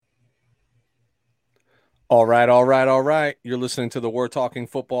All right, all right, all right. You're listening to the We're Talking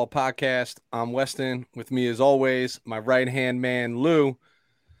Football podcast. I'm Weston. With me, as always, my right-hand man, Lou.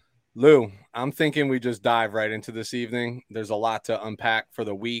 Lou, I'm thinking we just dive right into this evening. There's a lot to unpack for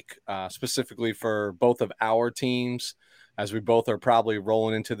the week, specifically for both of our teams, as we both are probably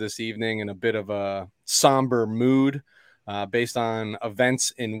rolling into this evening in a bit of a somber mood based on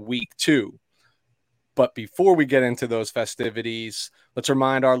events in week 2. But before we get into those festivities, let's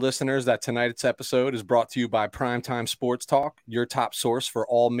remind our listeners that tonight's episode is brought to you by Primetime Sports Talk, your top source for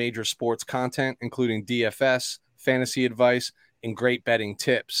all major sports content, including DFS, fantasy advice, and great betting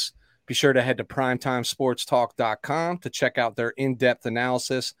tips. Be sure to head to primetimesportstalk.com to check out their in-depth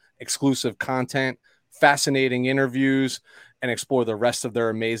analysis, exclusive content, fascinating interviews, and explore the rest of their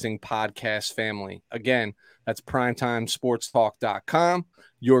amazing podcast family. Again, that's primetimesportstalk.com,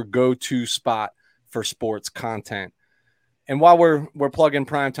 your go-to spot for sports content. And while we're plugging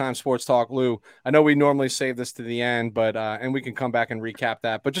Primetime Sports Talk, Lou, I know we normally save this to the end, but and we can come back and recap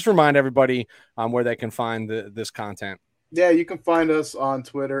that. But just remind everybody where they can find this content. Yeah, you can find us on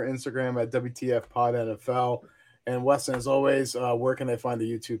Twitter, Instagram at WTF Pod NFL. And Weston, as always, where can they find the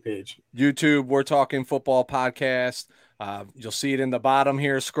YouTube page? YouTube, We're Talking Football Podcast. You'll see it in the bottom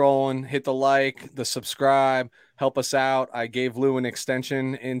here scrolling. Hit the like, the subscribe, help us out. I gave Lou an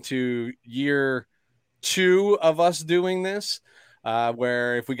extension into year 2 of us doing this,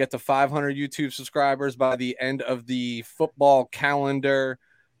 where if we get to 500 YouTube subscribers by the end of the football calendar,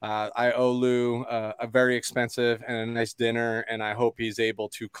 I owe Lou a very expensive and a nice dinner, and I hope he's able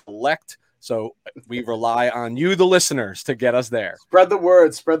to collect. So we rely on you, the listeners, to get us there. Spread the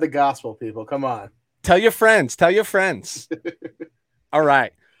word, spread the gospel, people. Come on. Tell your friends. All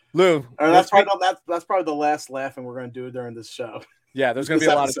right, Lou. That's probably the last laughing we're going to do during this show. Yeah, there's going to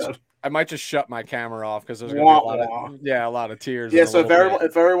be a lot of. I might just shut my camera off because there's going to be a lot of tears. Yeah, so if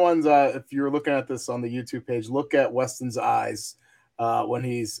you're looking at this on the YouTube page, look at Weston's eyes when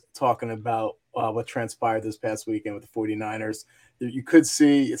he's talking about what transpired this past weekend with the 49ers. You could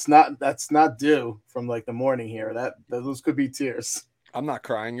see that's not due from like the morning here. Those could be tears. I'm not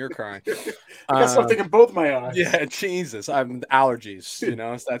crying. You're crying. I got something in both my eyes. Yeah, Jesus. I'm allergies.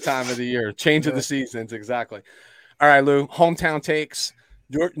 It's that time of the year. Change of the seasons. Exactly. All right, Lou. Hometown takes.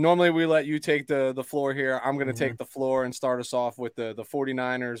 Normally we let you take the floor here. I'm going to take the floor and start us off with the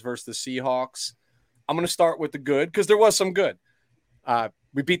 49ers versus the Seahawks. I'm going to start with the good because there was some good.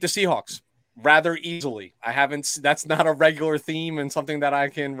 We beat the Seahawks rather easily. That's not a regular theme and something that I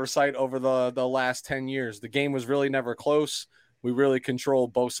can recite over the last 10 years. The game was really never close. We really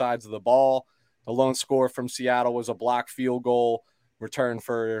controlled both sides of the ball. The lone score from Seattle was a blocked field goal return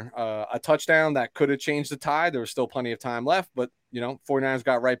for a touchdown that could have changed the tide. There was still plenty of time left, but 49ers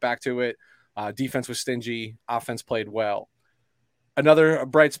got right back to it. Defense was stingy. Offense played well. Another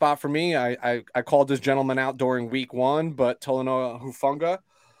bright spot for me, I called this gentleman out during week 1, but Talanoa Hufanga,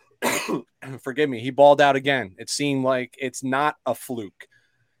 forgive me, he balled out again. It seemed like it's not a fluke.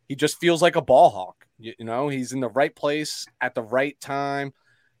 He just feels like a ball hawk. He's in the right place at the right time.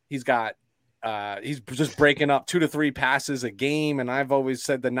 He's just breaking up 2 to 3 passes a game. And I've always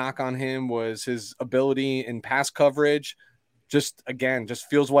said the knock on him was his ability in pass coverage. Just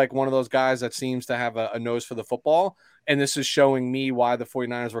feels like one of those guys that seems to have a nose for the football. And this is showing me why the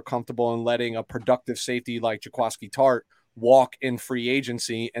 49ers were comfortable in letting a productive safety like Jaquiski Tartt walk in free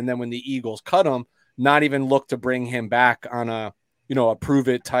agency. And then when the Eagles cut him, not even look to bring him back on a prove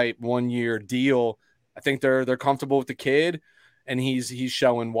it type 1-year deal. I think they're comfortable with the kid, and he's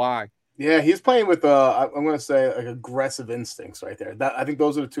showing why. Yeah, he's playing with I'm going to say like aggressive instincts right there. I think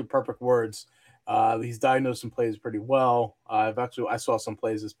those are the 2 perfect words. He's diagnosed some plays pretty well. I saw some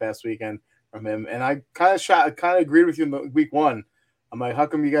plays this past weekend from him, and I kind of agreed with you in the week 1. I'm like, how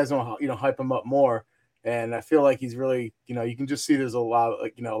come you guys don't hype him up more? And I feel like he's really you can just see there's a lot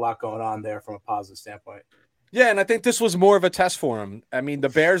going on there from a positive standpoint. Yeah, and I think this was more of a test for him. I mean, the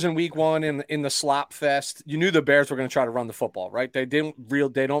Bears in week 1 in the slop fest, you knew the Bears were going to try to run the football, right? They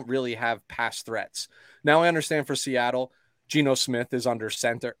don't really have pass threats. Now I understand for Seattle, Geno Smith is under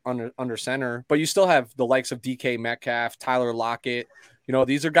center, but you still have the likes of DK Metcalf, Tyler Lockett.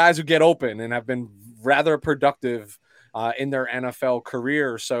 These are guys who get open and have been rather productive in their NFL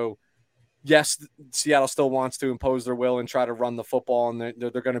career. So yes, Seattle still wants to impose their will and try to run the football, and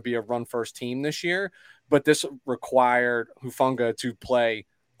they're going to be a run-first team this year. But this required Hufanga to play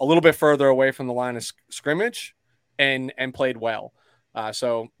a little bit further away from the line of scrimmage and played well.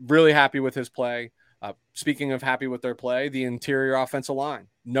 So really happy with his play. Speaking of happy with their play, the interior offensive line,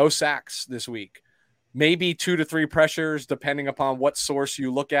 no sacks this week. Maybe 2 to 3 pressures, depending upon what source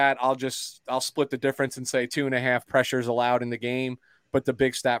you look at. I'll split the difference and say 2.5 pressures allowed in the game. But the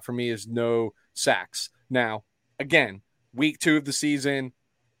big stat for me is no sacks. Now, again, week 2 of the season,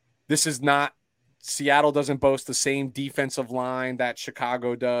 this is not Seattle doesn't boast the same defensive line that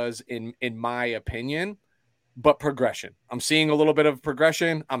Chicago does, in my opinion, but progression. I'm seeing a little bit of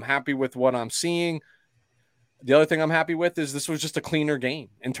progression. I'm happy with what I'm seeing. The other thing I'm happy with is this was just a cleaner game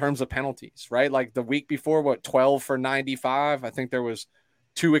in terms of penalties, right? Like the week before, 12 for 95? I think there was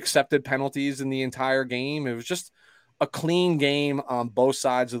 2 accepted penalties in the entire game. It was just a clean game on both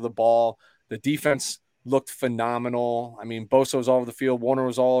sides of the ball. The defense looked phenomenal. I mean, Bosa was all over the field. Warner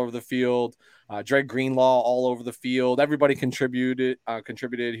was all over the field. Dre Greenlaw all over the field. Everybody contributed.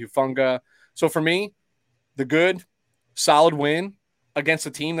 Hufanga. So for me, the good, solid win against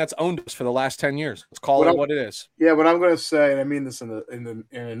a team that's owned us for the last 10 years. Let's call it what it is. Yeah, what I'm going to say, and I mean this in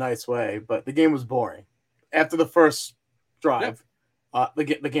a nice way, but the game was boring. After the first drive,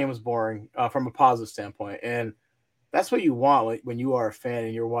 the game was boring from a positive standpoint. And that's what you want when you are a fan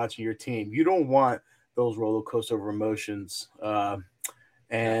and you're watching your team. You don't want those roller coaster of emotions.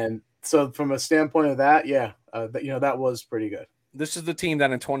 And so from a standpoint of that, that was pretty good. This is the team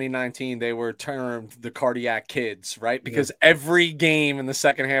that in 2019 they were termed the cardiac kids, right? Because every game in the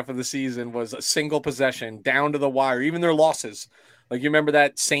second half of the season was a single possession down to the wire, even their losses. Like you remember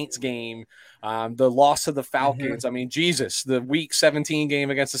that Saints game, the loss of the Falcons. I mean, Jesus, the week 17 game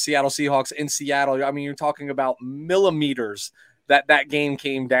against the Seattle Seahawks in Seattle. I mean, you're talking about millimeters that game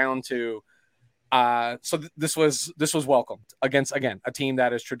came down to. So this was welcomed against, again, a team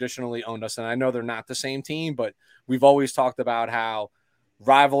that has traditionally owned us. And I know they're not the same team, but we've always talked about how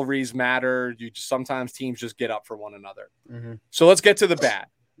rivalries matter. Sometimes teams just get up for one another. So let's get to the bad.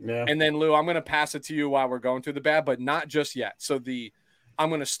 Yeah. And then Lou, I'm going to pass it to you while we're going through the bad, but not just yet. So I'm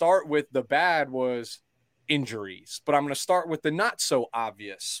going to start with the bad was injuries, but I'm going to start with the not so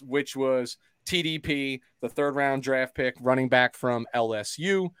obvious, which was TDP, the 3rd round draft pick, running back from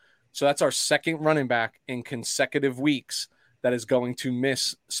LSU. So that's our second running back in consecutive weeks that is going to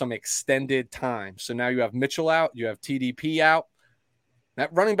miss some extended time. So now you have Mitchell out, you have TDP out.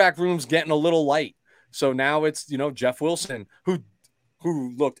 That running back room's getting a little light. So now it's, Jeff Wilson, who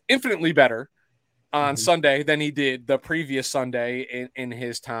looked infinitely better on Sunday than he did the previous Sunday in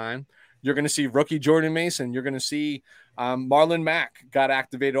his time. You're going to see rookie Jordan Mason. You're going to see Marlon Mack got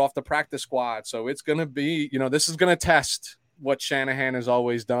activated off the practice squad. So it's going to be, this is going to test what Shanahan has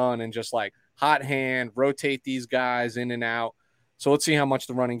always done and just like hot hand, rotate these guys in and out. So let's see how much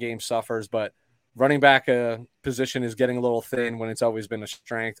the running game suffers. But running back position is getting a little thin when it's always been a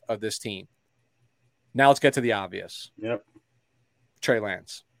strength of this team. Now let's get to the obvious. Yep. Trey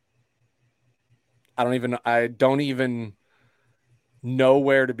Lance. I don't even know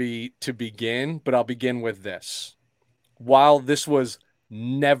where to begin, but I'll begin with this. While this was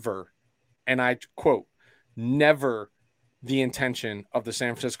never, and I quote, never the intention of the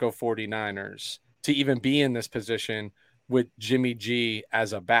San Francisco 49ers to even be in this position with Jimmy G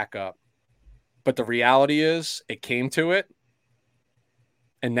as a backup. But the reality is it came to it.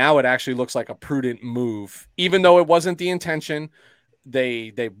 And now it actually looks like a prudent move, even though it wasn't the intention.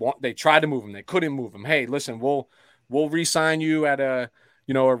 They tried to move him. They couldn't move him. Hey, listen, we'll re-sign you at a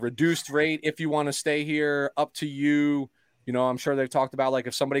reduced rate if you want to stay here. Up to you. I'm sure they've talked about like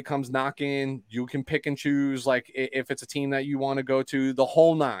if somebody comes knocking, you can pick and choose like if it's a team that you want to go to, the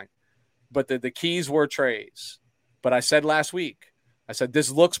whole nine. But the keys were Trey's. But I said last week,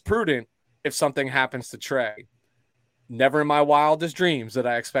 this looks prudent if something happens to Trey. Never in my wildest dreams did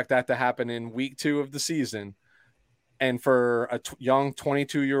I expect that to happen in week 2 of the season. And for a young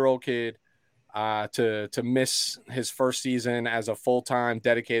 22-year-old kid to miss his first season as a full-time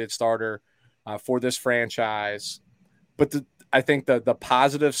dedicated starter for this franchise. But I think the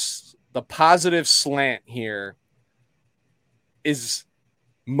positive slant here is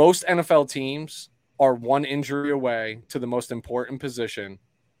most NFL teams are one injury away to the most important position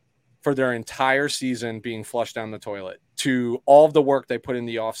for their entire season being flushed down the toilet, to all of the work they put in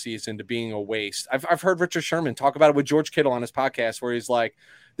the offseason to being a waste. I've heard Richard Sherman talk about it with George Kittle on his podcast where he's like,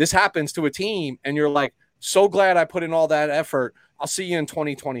 this happens to a team and you're like, so glad I put in all that effort. I'll see you in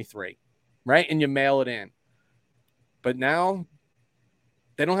 2023, right? And you mail it in. But now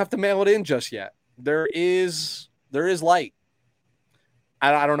they don't have to mail it in just yet. There is light.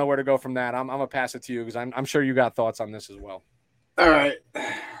 I don't know where to go from that. I'm going to pass it to you because I'm sure you got thoughts on this as well. All right.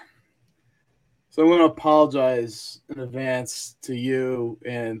 So I'm going to apologize in advance to you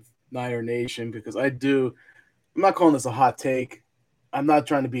and Niner Nation because I'm not calling this a hot take. I'm not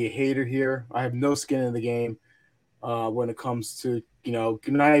trying to be a hater here. I have no skin in the game when it comes to,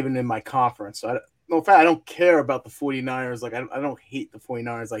 not even in my conference. In fact, I don't care about the 49ers. Like, I don't hate the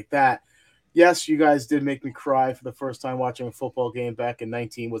 49ers like that. yes, you guys did make me cry for the first time watching a football game back in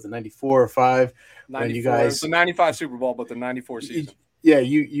 94 or 5 when you 94. It was guys the 95 Super Bowl, but the 94 season. yeah,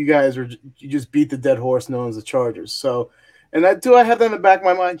 you guys were you just beat the dead horse known as the Chargers. So, and do I have that in the back of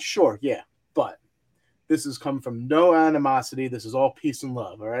my mind? Sure, yeah, but this is coming from no animosity. This is all peace and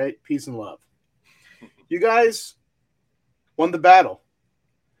love. All right, peace and love. You guys won the battle,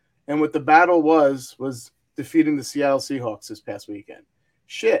 and what the battle was defeating the Seattle Seahawks this past weekend.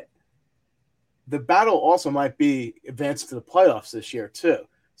 Shit, the battle also might be advancing to the playoffs this year too.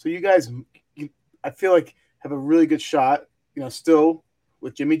 So you guys, I feel like have a really good shot. Still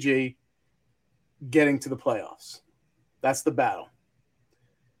with Jimmy G getting to the playoffs. That's the battle.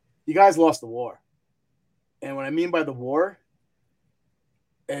 You guys lost the war. And what I mean by the war,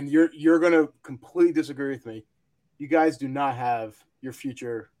 and you're going to completely disagree with me, you guys do not have your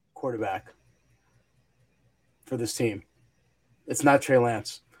future quarterback for this team. It's not Trey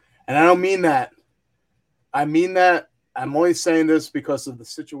Lance. And I don't mean that. I mean that I'm only saying this because of the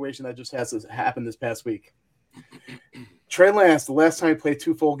situation that just has happened this past week. Trey Lance, the last time he played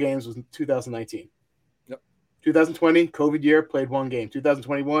 2 full games was in 2019. Yep. 2020, COVID year, played 1 game.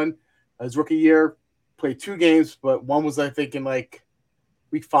 2021, his rookie year, played 2 games, but one was, I think, in like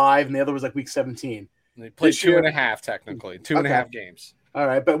week 5, and the other was like week 17. And he played 2.5, technically. 2.5 games. All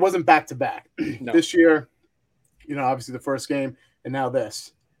right, but it wasn't back-to-back. No. This year, obviously the first game, and now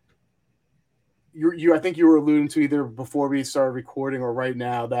this. I think you were alluding to either before we started recording or right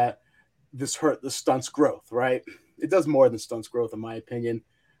now that this hurt the stunts growth, right? It does more than stunts growth, in my opinion.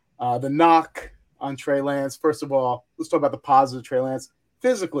 The knock on Trey Lance, first of all, let's talk about the positive. Trey Lance,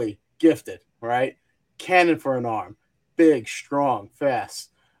 physically gifted, right? Cannon for an arm, big, strong,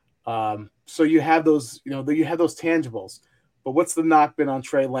 fast. So you have those, you have those tangibles. But what's the knock been on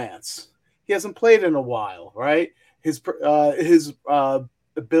Trey Lance? He hasn't played in a while, right? His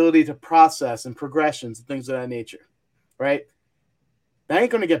ability to process and progressions and things of that nature, right? That ain't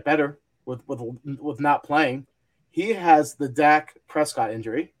going to get better with not playing. He has the Dak Prescott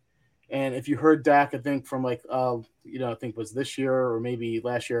injury. And if you heard Dak, I think from I think it was this year or maybe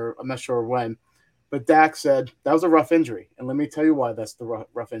last year, I'm not sure when, but Dak said that was a rough injury. And let me tell you why that's the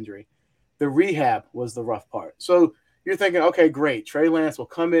rough injury. The rehab was the rough part. So you're thinking, okay, great. Trey Lance will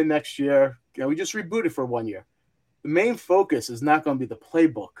come in next year. We just rebooted for 1 year. The main focus is not going to be the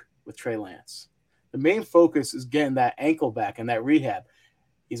playbook with Trey Lance. The main focus is getting that ankle back and that rehab.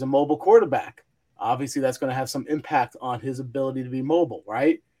 He's a mobile quarterback. Obviously, that's going to have some impact on his ability to be mobile,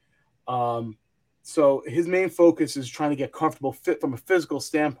 right? So his main focus is trying to get comfortable fit from a physical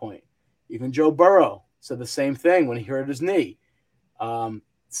standpoint. Even Joe Burrow said the same thing when he hurt his knee,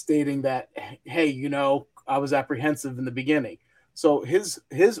 stating that, hey, I was apprehensive in the beginning. So his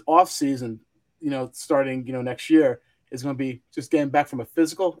offseason, starting, next year is going to be just getting back from a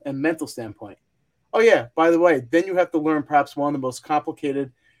physical and mental standpoint. Oh, yeah, by the way, then you have to learn perhaps one of the most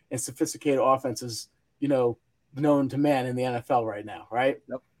complicated and sophisticated offenses, known to man in the NFL right now, right?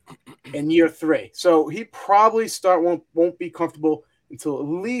 Yep. In year 3. So he probably won't be comfortable until at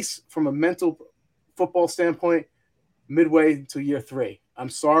least from a mental football standpoint, midway to year 3. I'm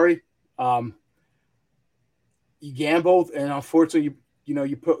sorry. You gambled, and unfortunately,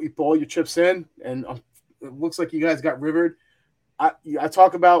 you put all your chips in, and it looks like you guys got rivered. I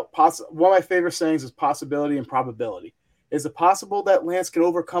talk about one of my favorite sayings is possibility and probability. Is it possible that Lance can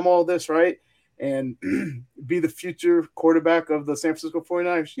overcome all this, right, and be the future quarterback of the San Francisco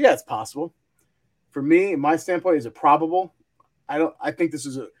 49ers? Yeah, it's possible. For me, in my standpoint, is it probable? I think this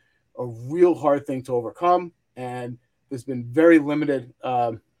is a real hard thing to overcome, and there's been very limited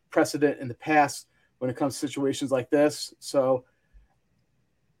precedent in the past when it comes to situations like this. So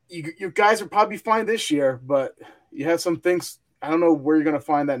you guys will probably fine this year, but you have some things. I don't know where you're going to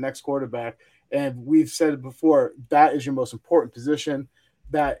find that next quarterback. And we've said it before, that is your most important position.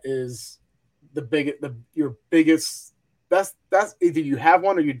 That is your biggest. That's either you have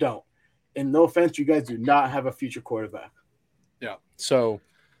one or you don't. And no offense, you guys do not have a future quarterback. Yeah. So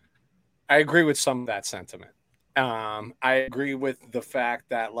I agree with some of that sentiment. I agree with the fact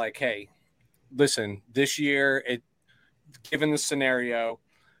that, hey, listen, this year, given the scenario,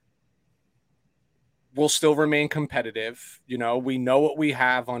 we'll still remain competitive. We know what we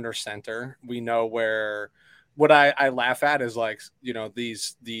have under center. We know what I laugh at is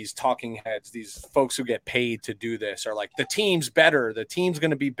these talking heads, these folks who get paid to do this are like, the team's better. The team's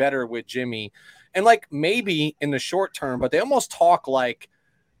going to be better with Jimmy. And maybe in the short term, but they almost talk like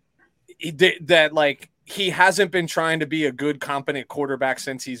that, he hasn't been trying to be a good, competent quarterback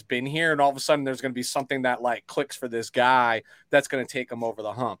since he's been here. And all of a sudden there's going to be something that clicks for this guy that's going to take him over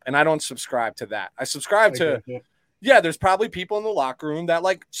the hump. And I don't subscribe to that. I subscribe to Yeah, there's probably people in the locker room that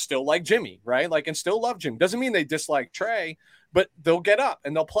like still like Jimmy, right? Like, and still love Jimmy. Doesn't mean they dislike Trey, but they'll get up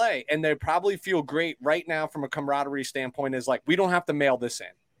and they'll play, and they probably feel great right now from a camaraderie standpoint. Is like, we don't have to mail this in.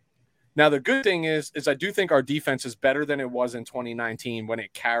 Now, the good thing is I do think our defense is better than it was in 2019 when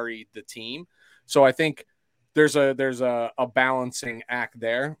it carried the team. So I think there's a balancing act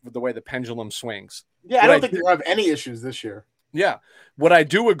there with the way the pendulum swings. Yeah, I don't think they'll have any issues this year. Yeah. What I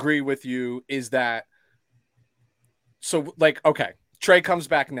do agree with you is that, so like, okay, Trey comes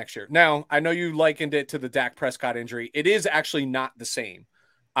back next year. Now, I know you likened it to the Dak Prescott injury. It is actually not the same.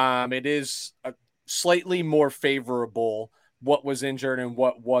 It is a slightly more favorable what was injured and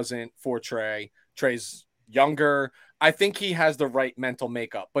what wasn't for Trey. Trey's younger. I think he has the right mental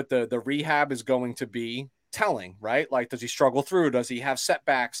makeup, but the rehab is going to be telling, right? Like, does he struggle through? Does he have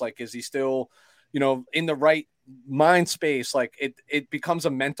setbacks? Like, is he still, in the right mind space? Like, it becomes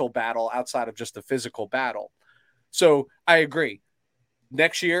a mental battle outside of just a physical battle. So I agree.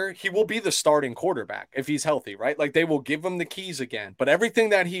 Next year, he will be the starting quarterback if he's healthy, right? Like, they will give him the keys again. But everything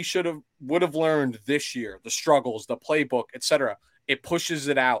that he would have learned this year, the struggles, the playbook, etc., it pushes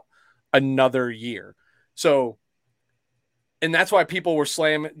it out another year. So, and that's why people were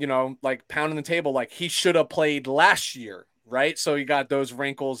slamming, like pounding the table, like he should have played last year, right? So you got those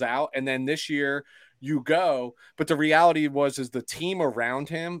wrinkles out, and then this year you go. But the reality is the team around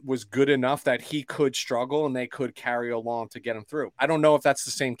him was good enough that he could struggle and they could carry along to get him through. I don't know if that's the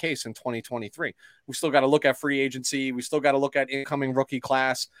same case in 2023. We still got to look at free agency. We still got to look at incoming rookie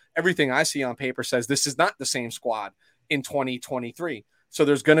class. Everything I see on paper says this is not the same squad in 2023. So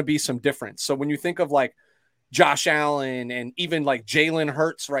there's going to be some difference. So when you think of like Josh Allen and even like Jalen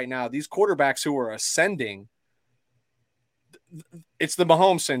Hurts right now, these quarterbacks who are ascending, it's the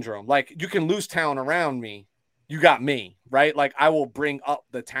Mahomes syndrome. Like, you can lose talent around me. You got me, right? Like, I will bring up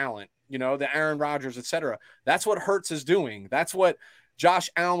the talent, the Aaron Rodgers, etc. That's what Hurts is doing. That's what Josh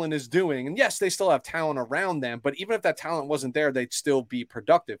Allen is doing. And yes, they still have talent around them, but even if that talent wasn't there, they'd still be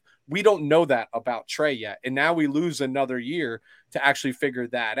productive. We don't know that about Trey yet. And now we lose another year to actually figure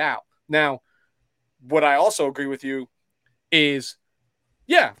that out. Now, what I also agree with you is,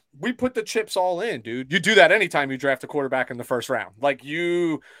 yeah, we put the chips all in, dude. You do that anytime you draft a quarterback in the first round. Like,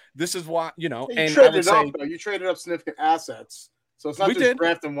 this is why, You traded up significant assets. So it's not just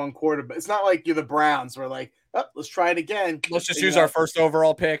drafting one quarterback. It's not like you're the Browns where like, let's try it again. Let's just use our first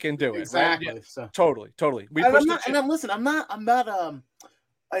overall pick and do it. Exactly. Right? Yeah. So totally.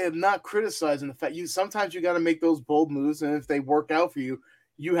 I am not criticizing the fact sometimes you got to make those bold moves, and if they work out for you,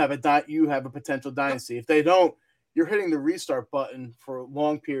 you have a potential dynasty. If they don't, you're hitting the restart button for a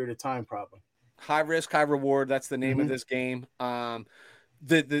long period of time, probably. High risk, high reward. That's the name of this game.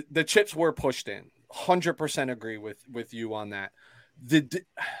 The chips were pushed in. 100% agree with you on that.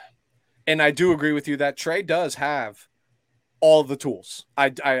 And I do agree with you that Trey does have all the tools.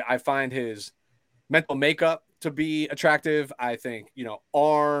 I find his mental makeup to be attractive. I think,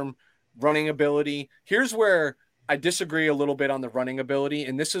 arm, running ability. Here's where I disagree a little bit on the running ability,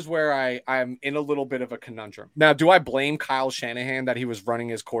 and this is where I'm in a little bit of a conundrum. Now, do I blame Kyle Shanahan that he was running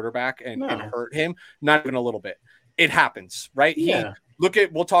his quarterback and hurt him? Not even a little bit. It happens, right? Yeah.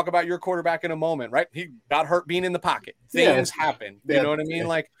 We'll talk about your quarterback in a moment, right? He got hurt being in the pocket. Things happen. You know what I mean? Yeah.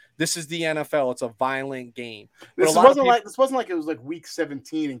 Like, this is the NFL. It's a violent game. This wasn't like it was like week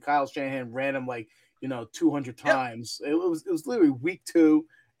 17 and Kyle Shanahan ran him 200 times. It was literally week 2.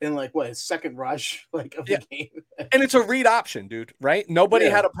 In his second rush of the game. And it's a read option, dude, right? Nobody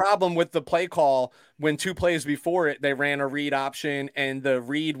had a problem with the play call when 2 plays before it, they ran a read option and the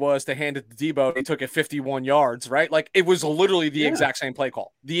read was to hand it to Debo. They took it 51 yards, right? Like, it was literally the exact same play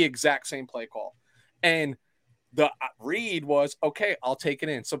call. And the read was, okay, I'll take it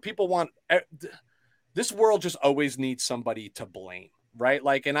in. So people this world just always needs somebody to blame. Right.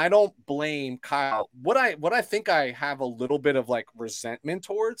 Like, and I don't blame Kyle. What I think I have a little bit of resentment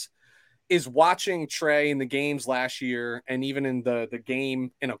towards is watching Trey in the games last year and even in the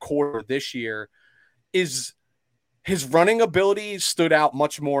game in a quarter this year, is his running ability stood out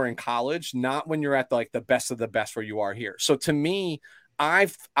much more in college, not when you're at the best of the best where you are here. So to me, I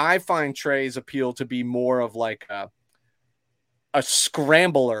find Trey's appeal to be more of a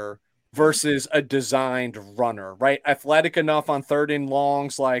scrambler versus a designed runner, right? Athletic enough on 3rd and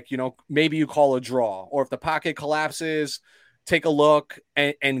longs, maybe you call a draw, or if the pocket collapses, take a look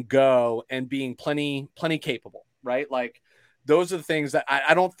and go, and being plenty capable, right? Like, those are the things that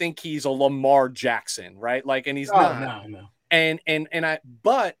I don't think he's a Lamar Jackson, right? Like, and he's not. No.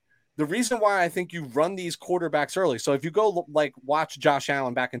 But the reason why I think you run these quarterbacks early. So if you go watch Josh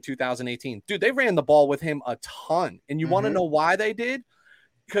Allen back in 2018, dude, they ran the ball with him a ton. And you want to know why they did?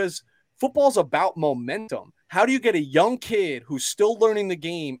 Because football's about momentum. How do you get a young kid who's still learning the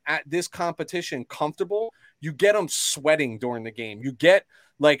game at this competition comfortable? You get them sweating during the game. You get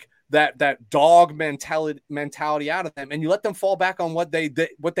like that dog mentality out of them, and you let them fall back on what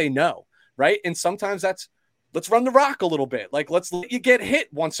they know, right? And sometimes that's, let's run the rock a little bit. Like, let's let you get hit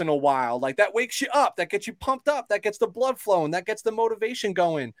once in a while. Like, that wakes you up, that gets you pumped up, that gets the blood flowing, that gets the motivation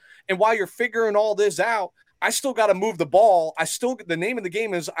going. And while you're figuring all this out, I still got to move the ball. The name of the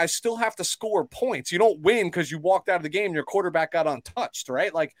game is I still have to score points. You don't win because you walked out of the game and your quarterback got untouched,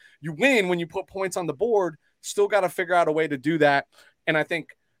 right? Like, you win when you put points on the board. Still got to figure out a way to do that. And I think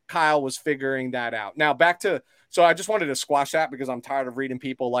Kyle was figuring that out. Now so I just wanted to squash that because I'm tired of reading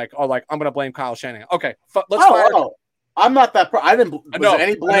people like, I'm going to blame Kyle Shanahan. Okay, let's fire. I'm not that. I didn't. Was no, there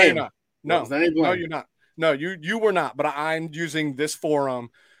any blame? No, you're not. No, you were not. But I'm using this forum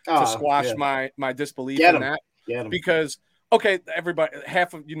to squash my disbelief in that. Because, okay, everybody,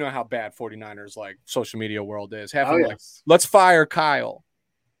 half of, how bad 49ers like social media world is. Half of them like, let's fire Kyle.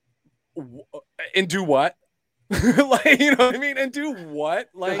 And do what? Like, you know what I mean? And do what?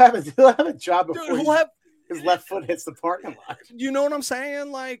 Like, he'll have a job before his left foot hits the parking lot. You know what I'm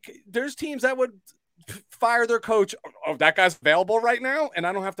saying? Like, there's teams that would fire their coach. Oh, that guy's available right now, and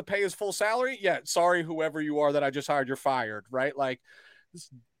I don't have to pay his full salary? Yeah, sorry, whoever you are that I just hired, you're fired, right? Like, this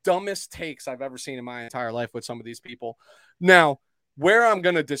dumbest takes I've ever seen in my entire life with some of these people. Now, where I'm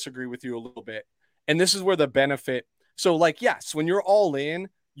going to disagree with you a little bit, and this is where the benefit. So, like, yes, when you're all in,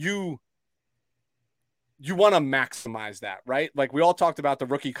 you want to maximize that, right? Like, we all talked about the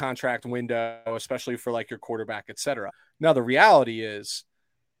rookie contract window, especially for like your quarterback, etc. Now, the reality is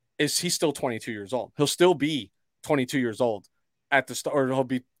he's still 22 years old. He'll still be 22 years old at the start, or he'll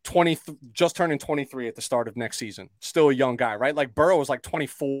be 20, just turning 23 at the start of next season. Still a young guy, right? Like, Burrow was like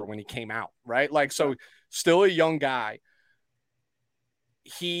 24 when he came out, right? Like, so still a young guy.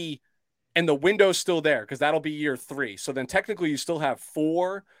 And the window's still there because that'll be year 3. So then technically you still have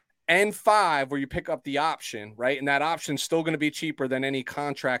 4 and 5 where you pick up the option, right? And that option's still going to be cheaper than any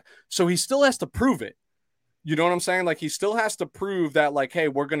contract. So he still has to prove it. You know what I'm saying? Like, he still has to prove that, like, hey,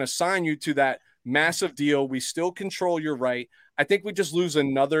 we're going to sign you to that massive deal. We still control your right. I think we just lose a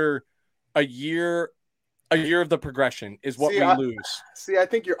year of the progression is what we lose. I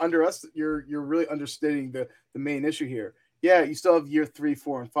think you're really understating the main issue here. Yeah, you still have year 3,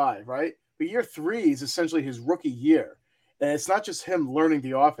 4, and 5, right? But year 3 is essentially his rookie year. And it's not just him learning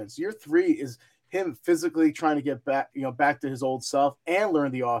the offense. Year 3 is him physically trying to get back to his old self and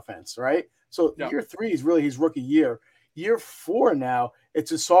learn the offense, right? So year 3 is really his rookie year. Year 4 now, it's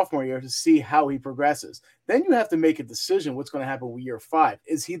his sophomore year to see how he progresses. Then you have to make a decision what's going to happen with year 5.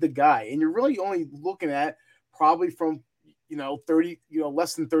 Is he the guy? And you're really only looking at probably from 30,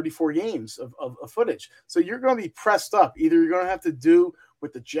 less than 34 games of footage. So you're going to be pressed up. Either you're going to have to do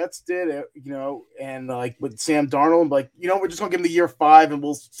what the Jets did, and like with Sam Darnold, like, we're just going to give him the year 5 and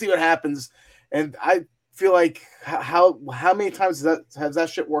we'll see what happens. And I feel like how many times has that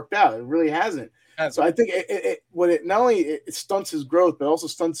shit worked out? It really hasn't. So I think it not only stunts his growth, but also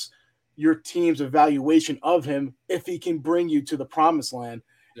stunts your team's evaluation of him if he can bring you to the promised land.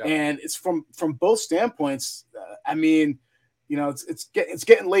 Yeah. And it's from both standpoints. I mean, it's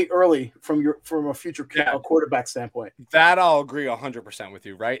getting late early from a future quarterback standpoint. That I'll agree 100% with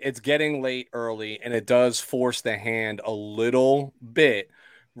you, right? It's getting late early, and it does force the hand a little bit,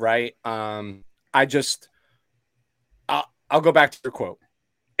 right? I'll go back to your quote.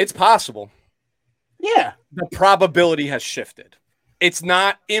 It's possible. Yeah. The probability has shifted. It's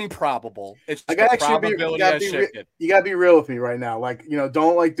not improbable. It's just the probability has shifted. You got to be real with me right now. Like,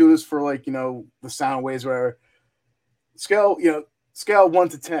 don't like do this for like, the sound waves where scale 1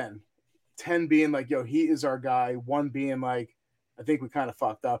 to 10, 10 being like, he is our guy. 1 being like, I think we kind of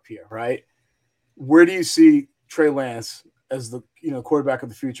fucked up here. Right. Where do you see Trey Lance as the, quarterback of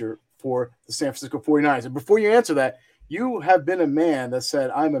the future for the San Francisco 49ers? And before you answer that, you have been a man that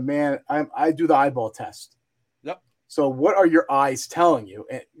said, I'm a man. I do the eyeball test. Yep. So what are your eyes telling you?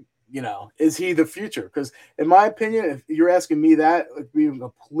 And, is he the future? Because in my opinion, if you're asking me that, like, being a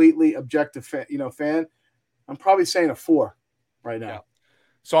completely objective fan, I'm probably saying a 4 right now. Yeah.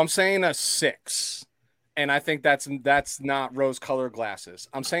 So I'm saying a 6. And I think that's not rose-colored glasses.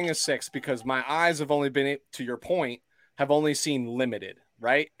 I'm saying a 6 because my eyes have only been, to your point, have only seen limited,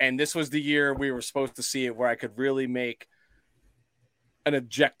 right? And this was the year we were supposed to see it where I could really make an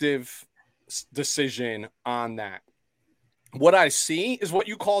objective decision on that. What I see is what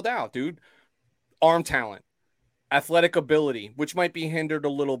you called out, dude. Arm talent, athletic ability, which might be hindered a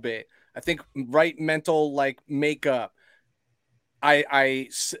little bit. I think right mental makeup.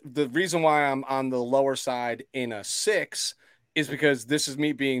 The reason why I'm on the lower side in a 6 is because this is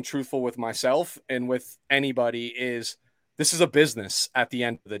me being truthful with myself and with anybody. Is this is a business at the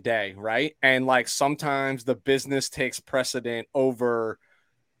end of the day, right? And like sometimes the business takes precedent over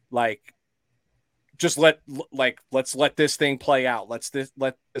like just let's let this thing play out. Let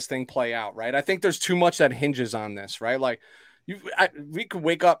this thing play out, right? I think there's too much that hinges on this, right? Like we could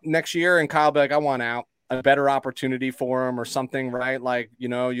wake up next year and Kyle be like, I want out, a better opportunity for him or something, right? Like, you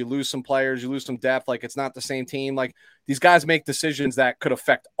know, you lose some players, you lose some depth. Like it's not the same team. Like these guys make decisions that could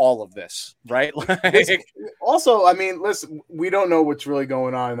affect all of this, right? Like, also, I mean, listen, we don't know what's really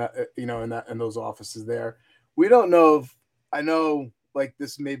going on in that, you know, in those offices there. We don't know if I know. Like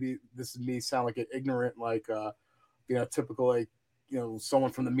this is me sound like an ignorant, like you know, typical like, you know,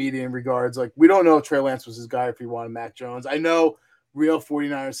 someone from the media in regards. Like we don't know if Trey Lance was his guy if he wanted Mac Jones. I know real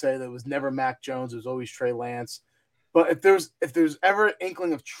 49ers say that it was never Mac Jones, it was always Trey Lance. But if there's ever an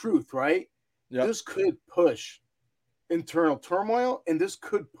inkling of truth, right? Yep. This could push internal turmoil, and this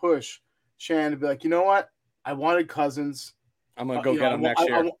could push Shan to be like, you know what? I wanted Cousins. I'm gonna go get him next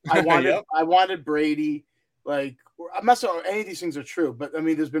year. I wanted Brady. Like, I'm not sure any of these things are true, but I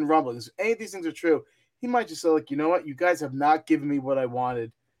mean, there's been rumblings. Any of these things are true. He might just say, like, you know what? You guys have not given me what I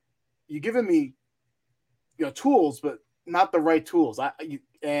wanted. You're giving me, you know, tools, but not the right tools.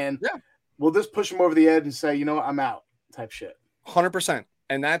 Will this push him over the edge and say, you know what? I'm out type shit. 100%.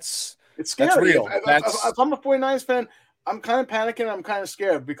 And it's scary. That's real. If I'm a 49ers fan, I'm kind of panicking. I'm kind of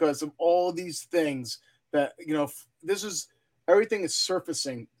scared because of all these things that, you know, everything is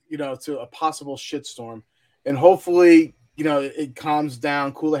surfacing, you know, to a possible shitstorm. And hopefully, you know, it calms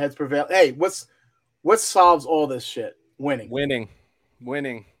down, cooler heads prevail. Hey, what solves all this shit? Winning.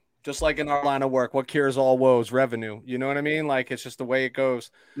 Just like in our line of work, what cures all woes? Revenue. You know what I mean? Like, it's just the way it goes.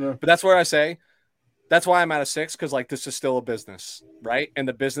 Yeah. But that's where I say, that's why I'm at a 6, because like this is still a business, right? And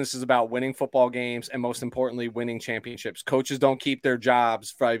the business is about winning football games and most importantly, winning championships. Coaches don't keep their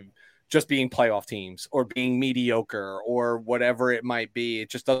jobs by just being playoff teams or being mediocre or whatever it might be.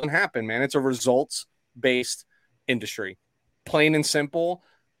 It just doesn't happen, man. It's a results-based industry, plain and simple.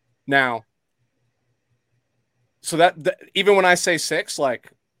 Now, so that even when I say 6,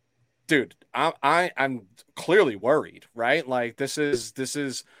 like, dude, I'm clearly worried, right? Like this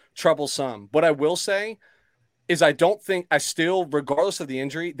is troublesome. What I will say is I still, regardless of the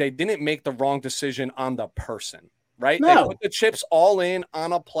injury, they didn't make the wrong decision on the person, right? No. They put the chips all in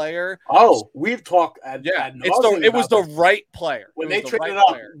on a player. Oh, we've talked it was the right player. When they traded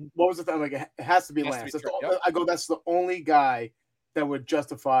up, what was the thing? Like, it has to be Lance. That's the only guy that would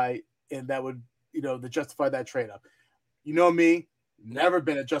justify justify that trade up. You know me, never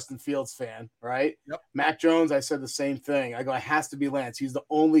been a Justin Fields fan, right? Yep. Mac Jones, I said the same thing. I go, it has to be Lance. He's the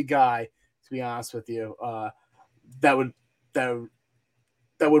only guy, to be honest with you, that would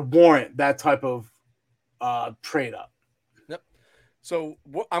warrant that type of trade up. Yep. So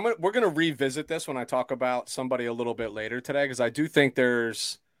we're gonna revisit this when I talk about somebody a little bit later today, because I do think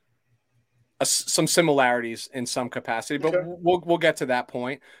there's some similarities in some capacity, but we'll get to that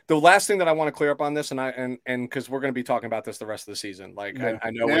point. The last thing that I want to clear up on this, and because we're going to be talking about this the rest of the season, like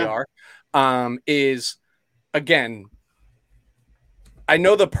I know we are, is again, I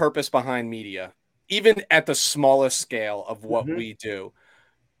know the purpose behind media, even at the smallest scale of what we do,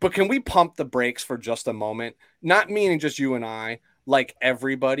 but can we pump the brakes for just a moment? Not meaning just you and I, like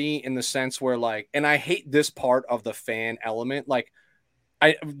everybody, in the sense where like, and I hate this part of the fan element, like,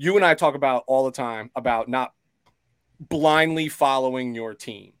 you and I talk about all the time about not blindly following your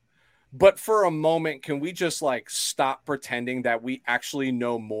team. But for a moment, can we just like stop pretending that we actually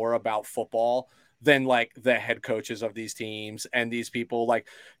know more about football than like the head coaches of these teams and these people? Like,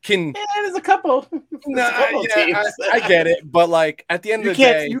 there's a couple. I get it, but like at the end of the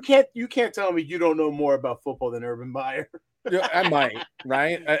day, you can't tell me you don't know more about football than Urban Meyer. Yeah, I might,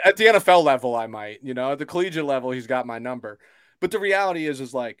 right? At the NFL level, I might. You know, at the collegiate level, he's got my number. But the reality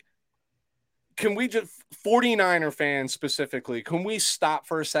is like, can we just, 49er fans specifically, can we stop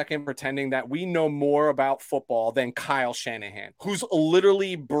for a second pretending that we know more about football than Kyle Shanahan, who's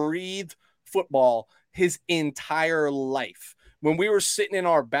literally breathed football his entire life? When we were sitting in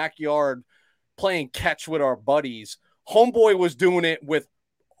our backyard playing catch with our buddies, homeboy was doing it with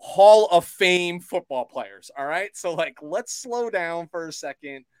Hall of Fame football players. All right. So like, let's slow down for a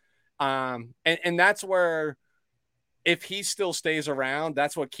second. And that's where, if he still stays around,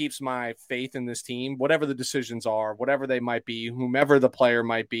 that's what keeps my faith in this team, whatever the decisions are, whatever they might be, whomever the player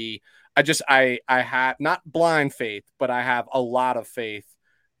might be. I have not blind faith, but I have a lot of faith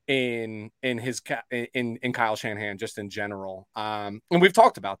in Kyle Shanahan, just in general. And we've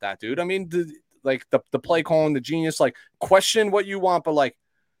talked about that, dude. I mean, the play calling, the genius, like, question what you want, but like,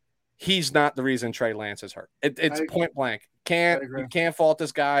 he's not the reason Trey Lance is hurt. It's point blank. can't fault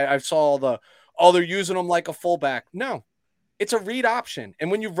this guy. I saw they're using him like a fullback. No, it's a read option.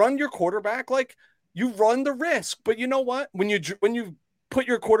 And when you run your quarterback, like you run the risk. But you know what? When you put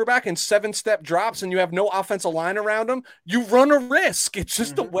your quarterback in 7-step drops and you have no offensive line around him, you run a risk. It's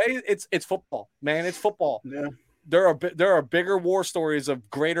just the way it's football, man. It's football. Yeah. There are bigger war stories of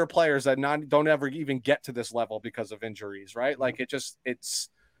greater players that don't ever even get to this level because of injuries, right? Like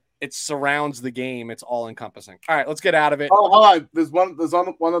it surrounds the game. It's all encompassing. All right, let's get out of it. Oh, hold on. There's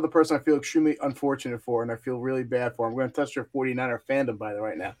one other person I feel extremely unfortunate for, and I feel really bad for. I'm going to touch your 49er fandom by the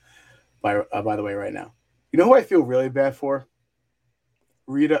way, right now. You know who I feel really bad for?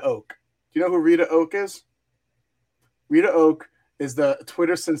 Rita Oak. Do you know who Rita Oak is? Rita Oak is the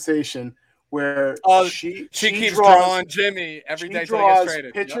Twitter sensation where she keeps drawing Jimmy every day. She draws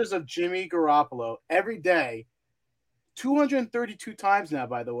pictures of Jimmy Garoppolo every day, 232 times now,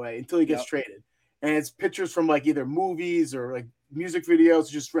 by the way, until he gets traded. And it's pictures from like either movies or like music videos.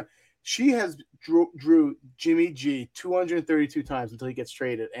 She has drew Jimmy G 232 times until he gets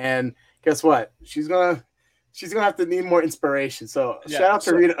traded. And guess what? She's gonna have to need more inspiration. So shout out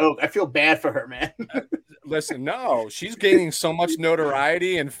to Rita Oak. I feel bad for her, man. Listen, no, she's gaining so much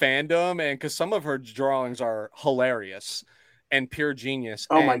notoriety and fandom, and because some of her drawings are hilarious and pure genius.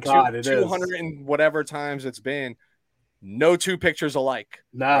 Oh my God, it 200 is. and whatever times it's been, no two pictures alike,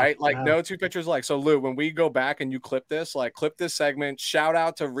 right? Like no two pictures alike. So Lou, when we go back and you clip this segment, shout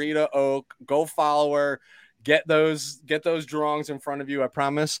out to Rita Oak, go follow her, get those drawings in front of you. I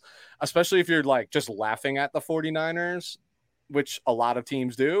promise, especially if you're like just laughing at the 49ers, which a lot of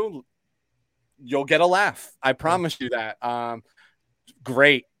teams do, you'll get a laugh. I promise you that.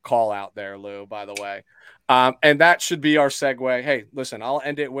 Great call out there, Lou, by the way. And that should be our segue. Hey, listen, I'll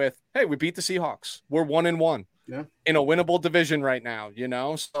end it with, hey, we beat the Seahawks. We're 1-1 in a winnable division right now, you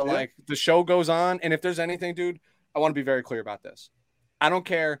know? So like the show goes on. And if there's anything, dude, I want to be very clear about this. I don't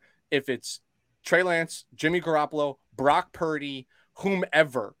care if it's Trey Lance, Jimmy Garoppolo, Brock Purdy,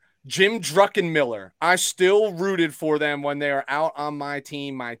 whomever, Jim Druckenmiller. I still rooted for them when they are out on my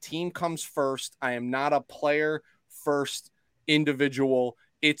team. My team comes first. I am not a player first individual.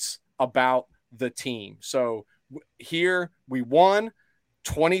 It's about the team. So here we won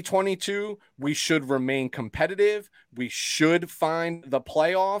 2022. We should remain competitive. We should find the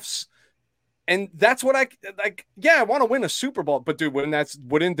playoffs. And that's what I like. Yeah, I want to win a Super Bowl, but dude,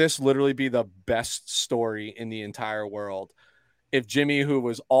 wouldn't this literally be the best story in the entire world? If Jimmy, who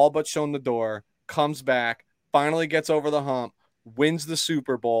was all but shown the door, comes back, finally gets over the hump, wins the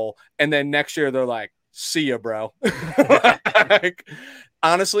Super Bowl, and then next year they're like, "See ya, bro." Like,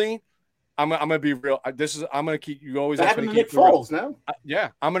 honestly, I'm gonna be real. I'm gonna keep you always. That happened to Nick Foles, no? Yeah,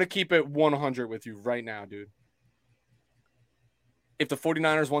 I'm gonna keep it 100 with you right now, dude. If the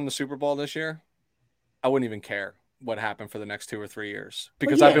 49ers won the Super Bowl this year, I wouldn't even care what happened for the next 2 or 3 years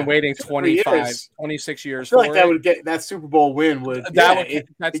because I've been waiting 26 years I feel for like that would get that Super Bowl win would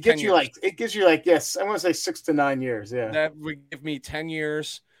it gives you like yes, I want to say 6 to 9 years. Yeah, that would give me 10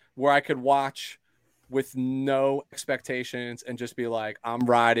 years where I could watch with no expectations and just be like, I'm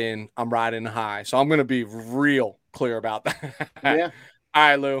riding high. So I'm gonna be real clear about that. Yeah. All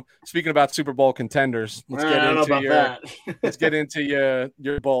right, Lou. Speaking about Super Bowl contenders, let's get into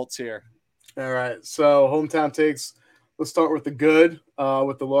your bolts here. All right, so hometown takes. Let's start with the good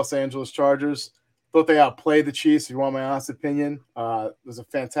with the Los Angeles Chargers. Thought they outplayed the Chiefs, if you want my honest opinion. It was a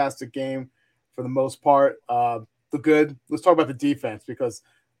fantastic game for the most part. The good, let's talk about the defense because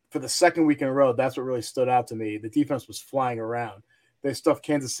for the second week in a row, that's what really stood out to me. The defense was flying around. They stuffed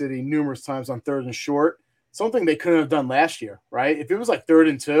Kansas City numerous times on 3rd and short, something they couldn't have done last year, right? If it was like 3rd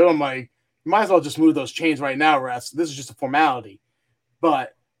and 2, I'm like, you might as well just move those chains right now, refs. This is just a formality.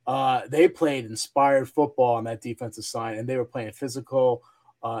 But they played inspired football on that defensive side, and they were playing physical,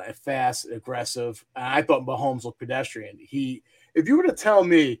 fast, aggressive. And I thought Mahomes looked pedestrian. If you were to tell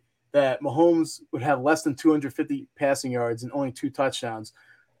me that Mahomes would have less than 250 passing yards and only 2 touchdowns,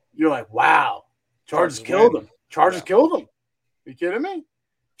 you're like, wow, Chargers killed him. Chargers killed him. Are you kidding me?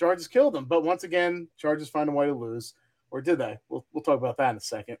 Chargers killed him. But once again, Chargers find a way to lose. Or did they? We'll talk about that in a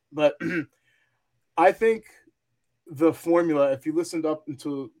second. But I think the formula, if you listened up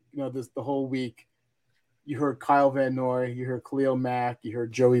until the whole week, you heard Kyle Van Noy, you heard Khalil Mack, you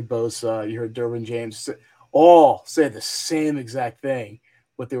heard Joey Bosa, you heard Derwin James, all say the same exact thing,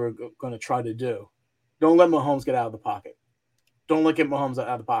 what they were going to try to do. Don't let Mahomes get out of the pocket. Don't let Mahomes out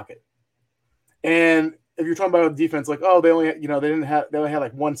of the pocket. And if you're talking about a defense, like, oh, they only had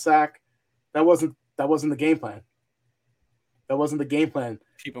like 1 sack, that wasn't the game plan. That wasn't the game plan.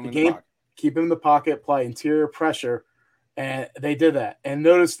 Keep him in the pocket, apply interior pressure, and they did that. And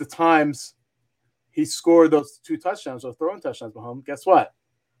notice the times he scored those 2 touchdowns, those throwing touchdowns. Mahomes. Guess what?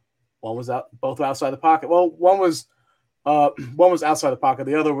 One was out, both outside the pocket. Well, one was outside the pocket.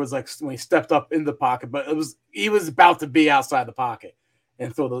 The other was like when he stepped up in the pocket, but he was about to be outside the pocket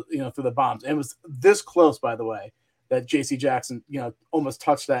and throw the bombs. And it was this close, by the way, that J.C. Jackson, almost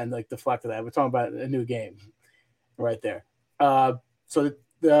touched that and like deflected that. We're talking about a new game right there. So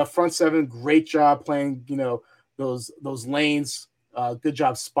the front seven, great job playing, those lanes. Good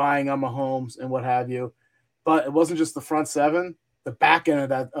job spying on Mahomes and what have you. But it wasn't just the front seven. The back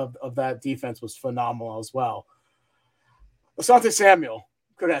end of that defense was phenomenal as well. Asante Samuel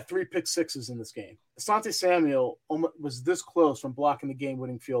could have had 3 pick sixes in this game. Asante Samuel was this close from blocking the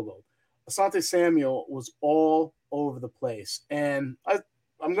game-winning field goal. Asante Samuel was all over the place. And I'm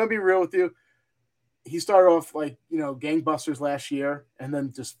going to be real with you. He started off like, gangbusters last year and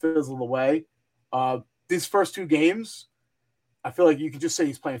then just fizzled away. These first 2 games, I feel like you can just say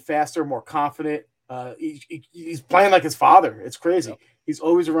he's playing faster, more confident. He's playing like his father. It's crazy. Yep. He's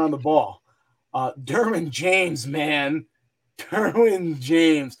always around the ball. Derwin James, man. Derwin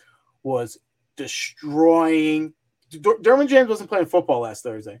James was destroying. Derwin James wasn't playing football last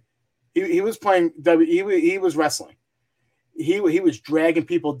Thursday. He was playing. He was wrestling. He was dragging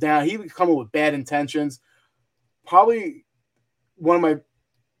people down. He was coming with bad intentions. Probably one of my.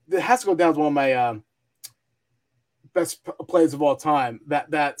 It has to go down as one of my best plays of all time.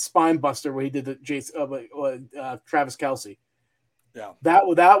 That spine buster where he did the Travis Kelce. Yeah,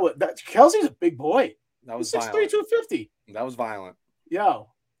 that Kelsey's a big boy. That was 6'3", 250. That was violent. Yo,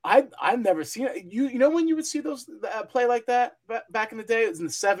 I've never seen it. You know when you would see those play like that back in the day? It was in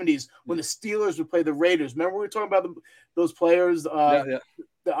the 70s when the Steelers would play the Raiders. Remember we were talking about those players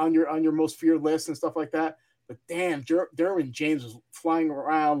on your most feared list and stuff like that. But damn, Derwin James was flying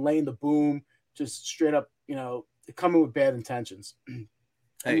around, laying the boom, just straight up, coming with bad intentions.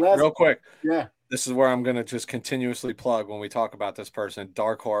 Hey, real quick. Yeah. This is where I'm going to just continuously plug when we talk about this person.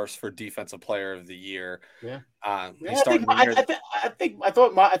 Dark horse for defensive player of the year. Yeah. I think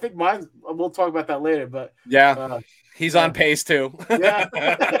mine. We'll talk about that later, but he's on pace too.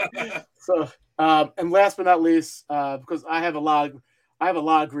 Yeah. So, and last but not least, because I have a lot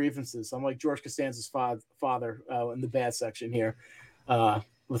of grievances. I'm like George Costanza's father in the bad section here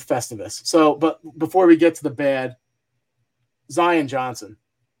with Festivus. So, but before we get to the bad, Zion Johnson.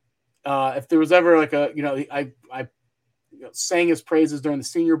 If there was ever like I sang his praises during the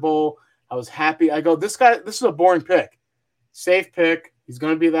Senior Bowl. I was happy. I go, this is a boring pick. Safe pick. He's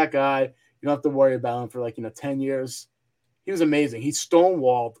going to be that guy. You don't have to worry about him for 10 years. He was amazing. He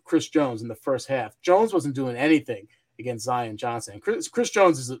stonewalled Chris Jones in the first half. Jones wasn't doing anything against Zion Johnson. Chris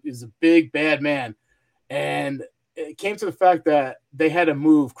Jones is a big, bad man. And it came to the fact that they had to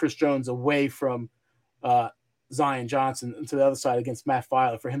move Chris Jones away from Zion Johnson to the other side against Matt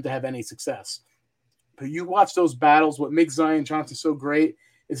Filer for him to have any success. But you watch those battles, what makes Zion Johnson so great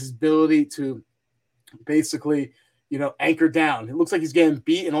is his ability to basically, anchor down. It looks like he's getting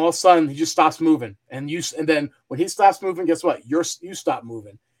beat, and all of a sudden he just stops moving. And then when he stops moving, guess what? You stop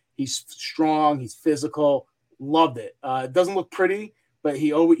moving. He's strong. He's physical. Loved it. It doesn't look pretty, but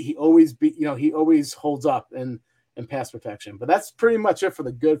he always holds up in pass protection. But that's pretty much it for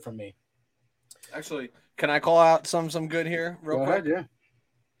the good for me. Actually, can I call out some good here real quick? Ahead, yeah.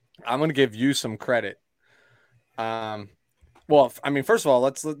 I'm going to give you some credit. Well, I mean, first of all,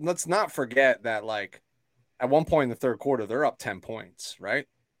 let's not forget that at one point in the third quarter, they're up 10 points, right?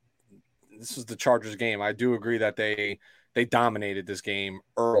 This is the Chargers game. I do agree that they dominated this game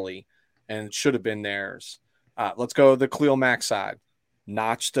early and it should have been theirs. Let's go the Khalil Mack side.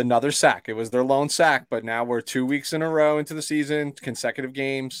 Notched another sack. It was their lone sack, but now we're 2 weeks in a row into the season, consecutive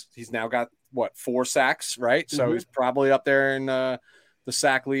games. He's now got 4 sacks, right? Mm-hmm. So he's probably up there in the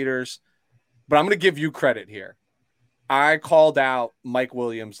sack leaders. But I'm going to give you credit here. I called out Mike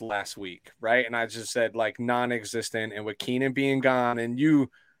Williams last week, right? And I just said non-existent, and with Keenan being gone, and you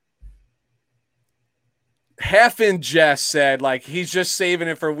half in jest said he's just saving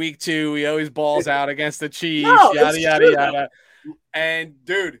it for week 2. He always balls out against the Chiefs, yada. And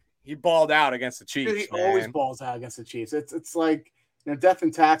dude, he balled out against the Chiefs. Dude, he always balls out against the Chiefs. It's like death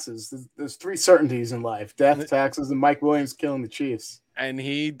and taxes. There's 3 certainties in life: death, taxes, and Mike Williams killing the Chiefs. And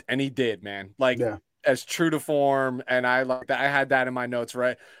he did, man. As true to form, and I had that in my notes,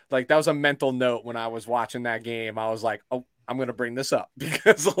 right? That was a mental note when I was watching that game. I was like, oh, I'm going to bring this up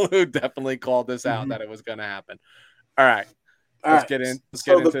because Lou definitely called this out that it was going to happen. All right. Let's get into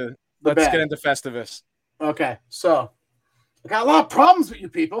Festivus. Okay. So I got a lot of problems with you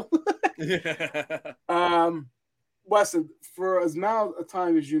people. Weston, for as amount of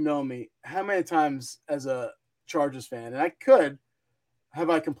time as you know me, how many times as a Chargers fan, and have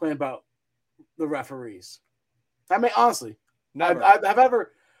I complained about the referees. I mean, honestly, Never. I've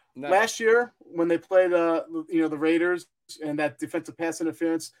ever Never. last year when they played the Raiders and that defensive pass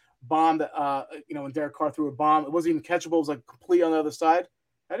interference bomb that when Derek Carr threw a bomb, it wasn't even catchable. It was like complete on the other side.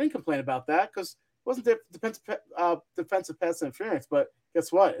 I didn't complain about that because it wasn't defensive pass interference. But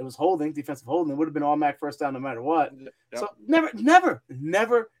guess what? It was defensive holding. It would have been automatic first down no matter what. Yep. So never,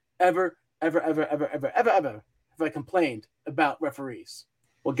 ever have I complained about referees.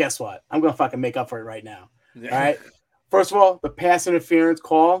 Well, guess what? I'm going to fucking make up for it right now. Yeah. All right. First of all, the pass interference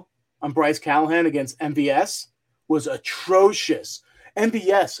call on Bryce Callahan against MVS was atrocious.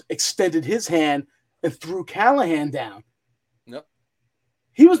 MVS extended his hand and threw Callahan down. Yep.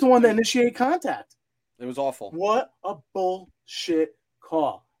 He was the one that initiated contact. It was awful. What a bullshit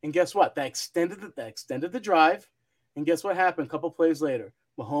call. And guess what? That extended the drive. And guess what happened a couple plays later?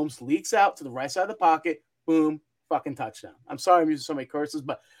 Mahomes leaks out to the right side of the pocket. Boom. Fucking touchdown. I'm sorry I'm using so many curses,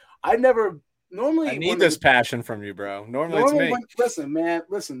 but I never normally I need this passion from you, bro. Normally it's me. Listen, man.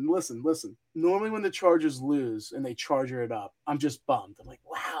 Listen. Normally when the Chargers lose and they charger it up, I'm just bummed. I'm like,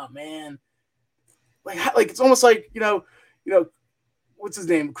 wow, man. Like it's almost like, what's his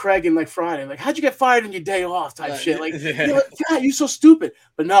name? Craig and like Friday. Like, how'd you get fired on your day off type shit? Like, God, you're so stupid.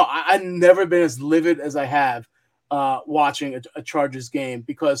 But no, I've never been as livid as I have watching a Chargers game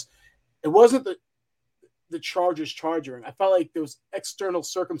because it wasn't the Chargers charging. I felt like there was external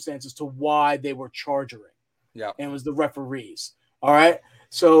circumstances to why they were charging. Yeah. And it was the referees. All right.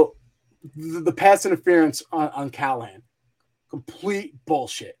 So the pass interference on Callahan, complete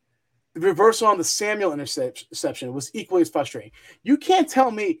bullshit. The reversal on the Samuel interception was equally as frustrating. You can't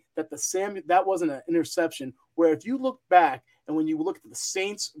tell me that that wasn't an interception where if you look back and when you look at the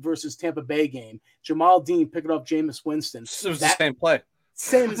Saints versus Tampa Bay game, Jamal Dean picking up Jameis Winston. It was the same play.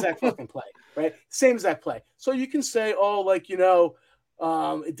 Same exact fucking play, right? Same exact play. So you can say, it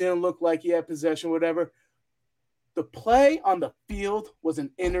didn't look like he had possession, whatever. The play on the field was an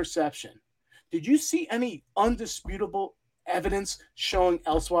interception. Did you see any undisputable evidence showing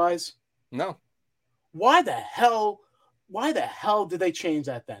elsewise? No. Why the hell did they change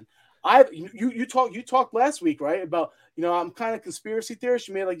that then? You talked last week, right? About, I'm kind of conspiracy theorist.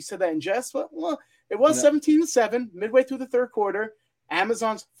 You said that in jest, but it was 17-7 midway through the third quarter.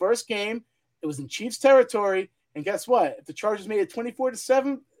 Amazon's first game. It was in Chiefs territory. And guess what? If the Chargers made it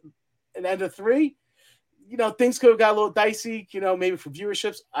 24-7 and end of 3, things could have got a little dicey, maybe for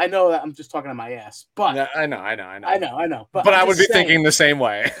viewerships. I know that I'm just talking on my ass, but yeah, I know. But I would be thinking the same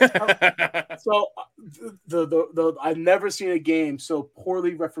way. So I've never seen a game so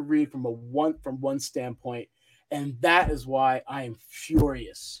poorly refereed from one standpoint. And that is why I am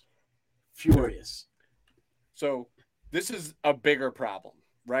furious. So this is a bigger problem,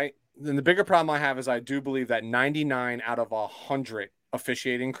 right? And the bigger problem I have is I do believe that 99 out of 100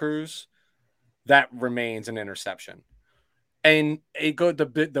 officiating crews, that remains an interception. And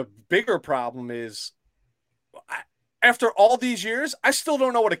the bigger problem is after all these years, I still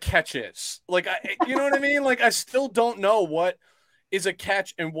don't know what a catch is. You know what I mean? I still don't know what is a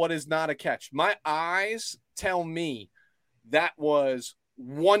catch and what is not a catch. My eyes tell me that was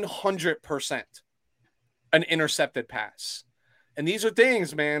 100% an intercepted pass. And these are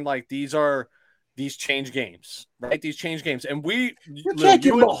things, man, these change games, right? These change games. And you can't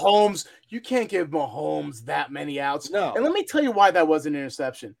give Mahomes that many outs. No. And let me tell you why that was an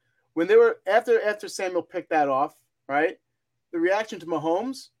interception. When they were after Samuel picked that off, right? The reaction to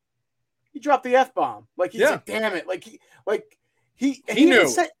Mahomes, he dropped the F-bomb. He's like, damn it. He knew.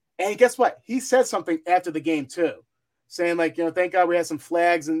 And guess what? He said something after the game too, saying thank God we had some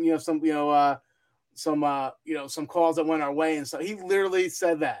flags and some calls that went our way and so he literally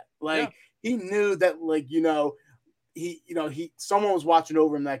said that. He knew that someone was watching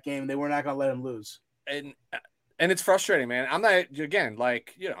over him that game. They were not going to let him lose. And it's frustrating, man. I'm not, again,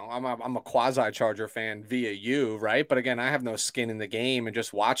 I'm a quasi Charger fan via you, right? But again, I have no skin in the game, and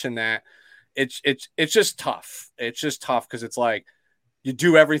just watching that, it's just tough. It's just tough because it's like you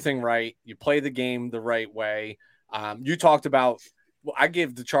do everything right, you play the game the right way. You talked about. Well, I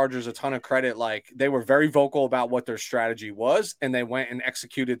give the Chargers a ton of credit. They were very vocal about what their strategy was, and they went and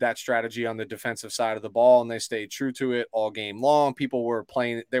executed that strategy on the defensive side of the ball, and they stayed true to it all game long. People were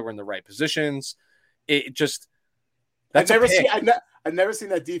playing; they were in the right positions. It just I've never seen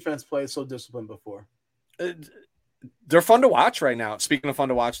that defense play so disciplined before. They're fun to watch right now. Speaking of fun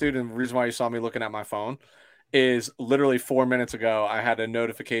to watch, dude, and the reason why you saw me looking at my phone is literally 4 minutes ago, I had a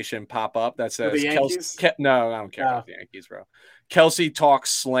notification pop up that says, no, I don't care about the Yankees, bro. Kelsey talks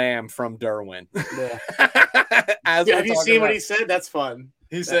slam from Derwin. Yeah. Have you seen what he said? That's fun.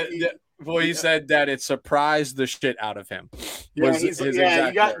 He said, Well, he said that it surprised the shit out of him. Yeah,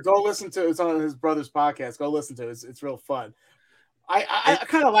 you got go listen to it's on his brother's podcast. Go listen to it. It's real fun. I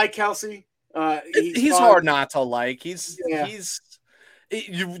kind of like Kelsey. He's hard not to like. You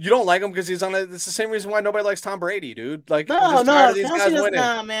don't like him because he's on it's the same reason why nobody likes Tom Brady, dude. Like, no, these guys winning.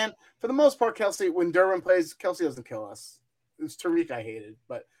 Nah, man. For the most part, Kelsey, when Derwin plays, Kelsey doesn't kill us. It's Tariq I hated,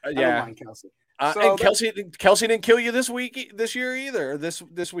 but I don't mind Kelsey. And Kelsey didn't kill you this year either.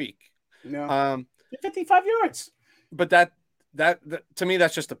 This week. No. 55 yards. But that to me,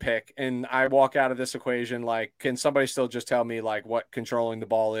 that's just a pick. And I walk out of this equation like, can somebody still just tell me like what controlling the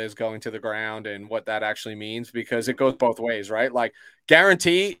ball is, going to the ground, and what that actually means? Because it goes both ways, right? Like,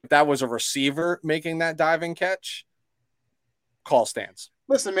 guarantee if that was a receiver making that diving catch, call stands.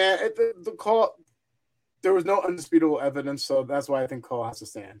 Listen, man, the call, there was no undisputable evidence, so that's why I think call has to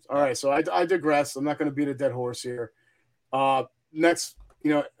stand. All right, so I digress. I'm not going to beat a dead horse here. Next,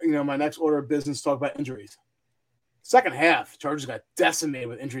 my next order of business, talk about injuries. Second half, Chargers got decimated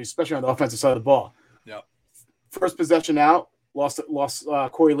with injuries, especially on the offensive side of the ball. Yep. First possession out, lost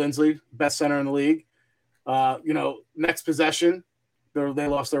Corey Linsley, best center in the league. Next possession, they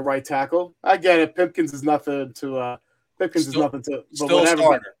lost their right tackle. I get it. Pipkins is nothing to. Still whatever.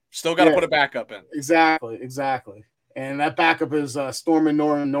 Starter. Still got to put a backup in. Exactly. And that backup is Stormin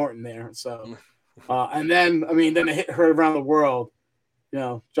Norton there. So, and then it hit her around the world.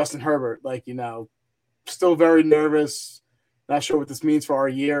 Justin Herbert, still very nervous. Not sure what this means for our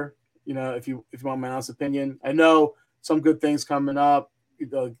year. If you want my honest opinion, I know some good things coming up.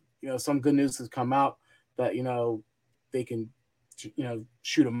 Some good news has come out that they can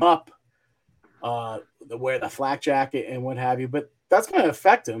shoot him up, wear the flak jacket and what have you. But that's going to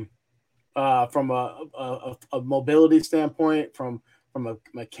affect him from a mobility standpoint, from a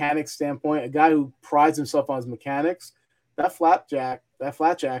mechanics standpoint. A guy who prides himself on his mechanics, that flat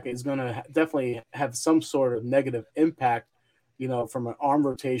jacket is going to definitely have some sort of negative impact, from an arm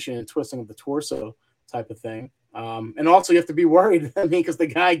rotation and twisting of the torso type of thing. And also you have to be worried, because the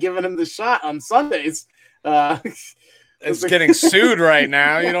guy giving him the shot on Sundays, it's getting sued right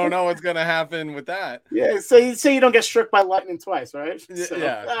now. You don't know what's going to happen with that. Yeah. So you say you don't get struck by lightning twice, right? So.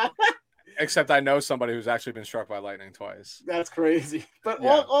 Yeah. Except I know somebody who's actually been struck by lightning twice. That's crazy. But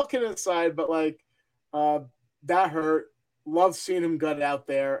all kidding aside, but that hurt. Love seeing him gut out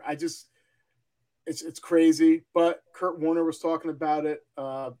there. It's crazy. But Kurt Warner was talking about it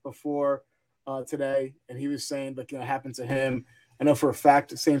before today, and he was saying it happened to him. I know for a fact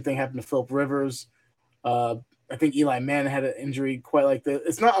the same thing happened to Phillip Rivers. I think Eli Manning had an injury quite like this.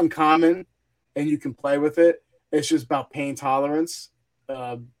 It's not uncommon, and you can play with it. It's just about pain tolerance.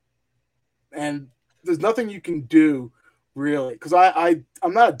 And there's nothing you can do, really, because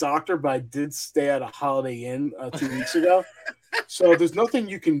I'm not a doctor, but I did stay at a Holiday Inn 2 weeks ago. So there's nothing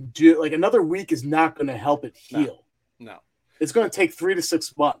you can do. Like, another week is not going to help it heal. No. It's going to take 3 to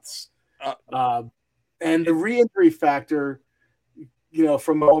 6 months. And the re-injury factor,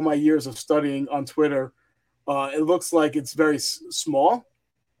 from all my years of studying on Twitter, it looks like it's very small,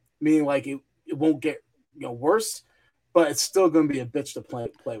 meaning like it won't get worse, but it's still going to be a bitch to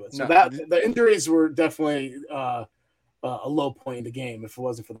play with. So the injuries were definitely a low point in the game if it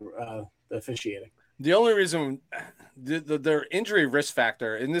wasn't for the officiating. The only reason their injury risk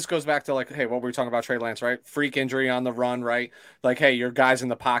factor, and this goes back to what we were talking about Trey Lance, right? Freak injury on the run, right? Your guy's in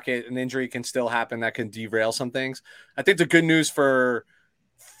the pocket, an injury can still happen that can derail some things. I think the good news for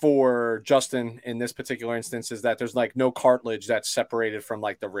Justin in this particular instance is that there's no cartilage that's separated from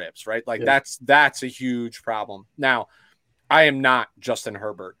the ribs, right? That's a huge problem. Now, I am not Justin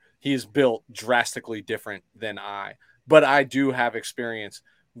Herbert. He is built drastically different than but I do have experience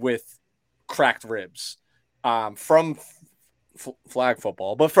with cracked ribs from flag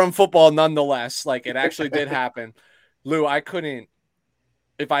football, but from football nonetheless. It actually did happen. Lou, I couldn't,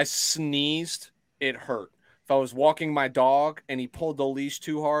 if I sneezed, it hurt. If I was walking my dog and he pulled the leash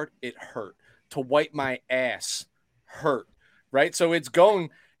too hard, it hurt. To wipe my ass hurt, right? So it's going,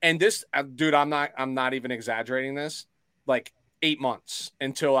 and this, dude, I'm not even exaggerating this, 8 months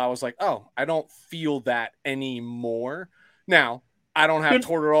until I was oh, I don't feel that anymore. Now, I don't have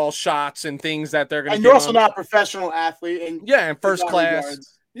Toradol shots and things that they're going to. And you're also not a professional athlete, and first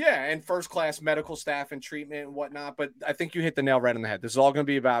class. Yeah, and first class medical staff and treatment and whatnot. But I think you hit the nail right on the head. This is all going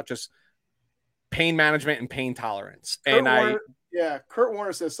to be about just pain management and pain tolerance. Kurt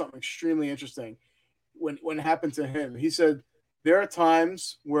Warner says something extremely interesting when it happened to him. He said there are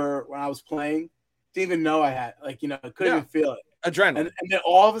times where when I was playing, didn't even know I had I couldn't even feel it. Adrenaline. And then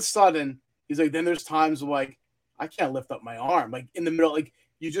all of a sudden, he's then there's times I can't lift up my arm. In the middle,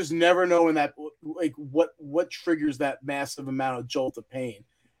 you just never know when that what triggers that massive amount of jolt of pain.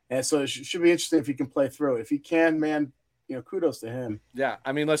 And so it should be interesting if he can play through it. If he can, man, kudos to him. Yeah,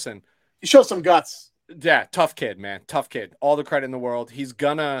 I mean, listen, he showed some guts. Yeah, tough kid, man, tough kid. All the credit in the world.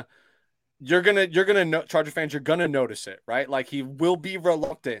 You're gonna know, Charger fans, you're gonna notice it, right? Like he will be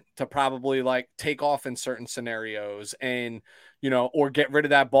reluctant to probably like take off in certain scenarios and or get rid of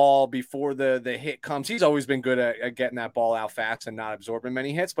that ball before the hit comes. He's always been good at getting that ball out fast and not absorbing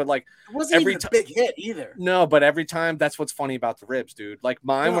many hits, but like it wasn't even a big hit either. No, but every time, that's what's funny about the ribs, dude. Like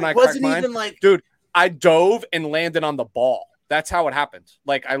mine, when I wasn't cracked even mine, like, dude, I dove and landed on the ball. That's how it happened.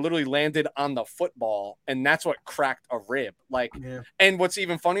 Like I literally landed on the football, and that's what cracked a rib. Like, And what's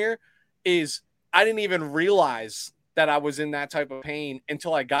even funnier is I didn't even realize that I was in that type of pain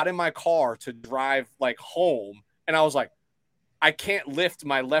until I got in my car to drive like home, and I was like, I can't lift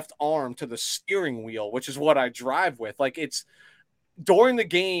my left arm to the steering wheel, which is what I drive with. Like it's during the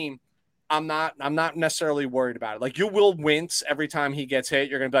game. I'm not necessarily worried about it. Like you will wince every time he gets hit.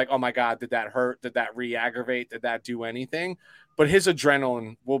 You're going to be like, oh my God, did that hurt? Did that re-aggravate? Did that do anything? But his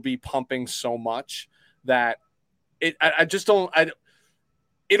adrenaline will be pumping so much that it'll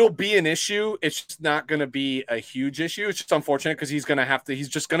be an issue. It's just not going to be a huge issue. It's just unfortunate because he's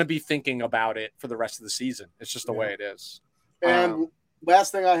just going to be thinking about it for the rest of the season. It's just the way it is. And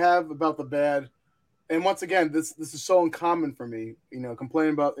last thing I have about the bad, and once again, this is so uncommon for me,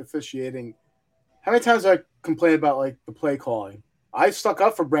 complaining about officiating. How many times I complained about like the play calling? I stuck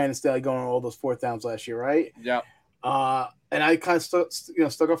up for Brandon Staley going on all those fourth downs last year, right? Yeah. And I kind of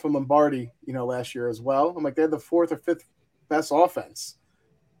stuck up for Lombardi, last year as well. I'm like, they're the fourth or fifth best offense.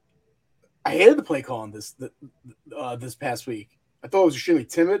 I hated the play calling this past week. I thought it was extremely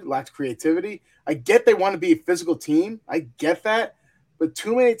timid, lacked creativity. I get they want to be a physical team. I get that. But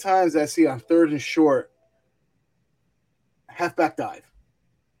too many times I see on third and short, halfback dive.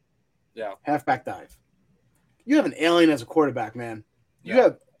 Yeah. Halfback dive. You have an alien as a quarterback, man. You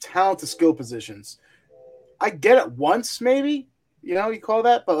have talented skill positions. I get it once, maybe, you call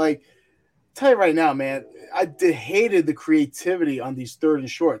that. But, like, I'll tell you right now, man, I hated the creativity on these third and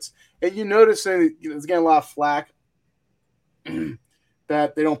shorts. And you notice it's getting a lot of flack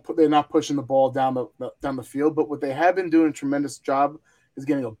that they're not pushing the ball down the field. But what they have been doing a tremendous job is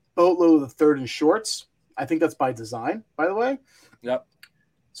getting a boatload of the third and shorts. I think that's by design, by the way. Yep.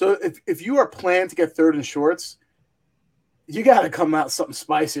 So if you are planning to get third and shorts, you got to come out something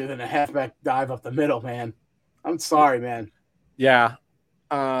spicier than a halfback dive up the middle, man. I'm sorry, man. Yeah.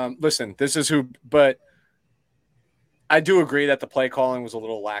 Listen, but I do agree that the play calling was a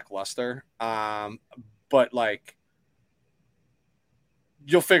little lackluster. But like,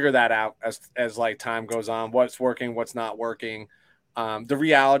 you'll figure that out as like time goes on, what's working, what's not working. The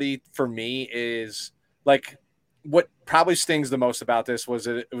reality for me is like what probably stings the most about this was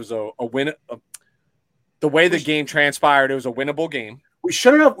it was a win. The way the game transpired, it was a winnable game. We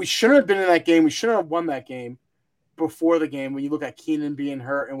shouldn't have been in that game. We shouldn't have won that game before the game. When you look at Keenan being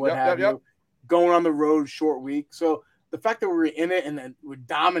hurt and what have you, going on the road, short week. So the fact that we were in it and then we're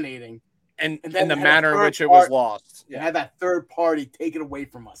dominating, and then the manner in which it was lost, had that third party take it away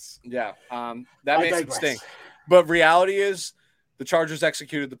from us. Yeah, that makes it stink. But reality is, the Chargers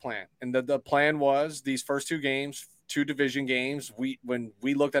executed the plan, and the plan was these first two games, two division games. When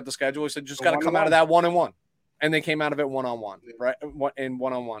we looked at the schedule, we said just got to come out of that 1-1, and they came out of it 1-1, right? In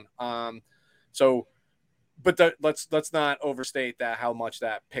 1-1. So, but let's not overstate that how much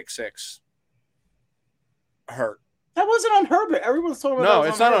that pick six hurt. That wasn't on Herbert. Everyone's talking about. No,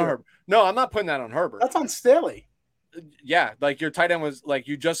 it's not on Herbert. No, I'm not putting that on Herbert. That's on Staley. Yeah, like your tight end was like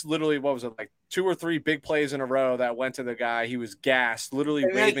you just literally what was it like 2 or 3 big plays in a row that went to the guy. He was gassed, literally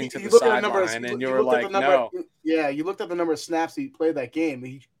waving to the sideline, and you were like, no. Yeah, you looked at the number of snaps he played that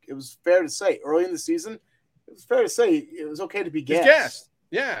game. It was fair to say early in the season, it was fair to say it was okay to be gassed.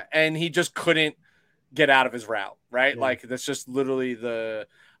 Yeah, and he just couldn't get out of his route, right? Yeah. Like that's just literally the.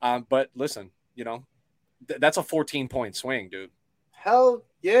 But listen, that's a 14-point swing, dude. Hell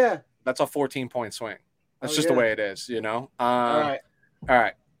yeah, that's a 14-point swing. That's just the way it is, All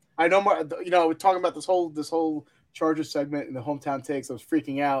right. I know more. We're talking about this whole Chargers segment in the hometown takes. I was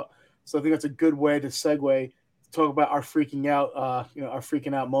freaking out, so I think that's a good way to segue to talk about our freaking out, our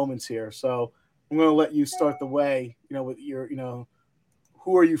freaking out moments here. So I'm going to let you start the way, with your,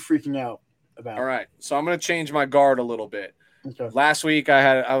 who are you freaking out about? All right. So I'm going to change my guard a little bit. Okay. Last week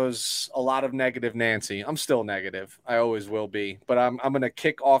I was a lot of negative Nancy. I'm still negative. I always will be, but I'm going to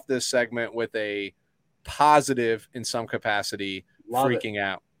kick off this segment with a positive in some capacity. Freaking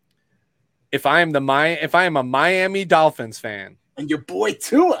out. If I am a Miami Dolphins fan, and your boy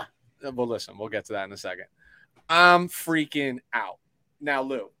Tua, well, listen, we'll get to that in a second. I'm freaking out now,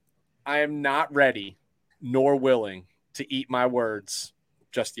 Lou. I am not ready nor willing to eat my words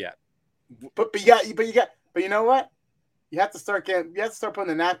just yet. But you know what? You have to start putting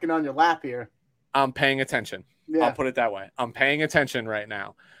the napkin on your lap here. I'm paying attention. Yeah. I'll put it that way. I'm paying attention right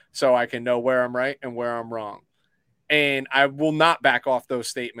now so I can know where I'm right and where I'm wrong. And I will not back off those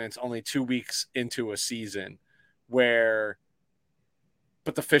statements only 2 weeks into a season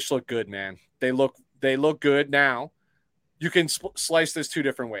but the fish look good, man. They look good now. You can slice this two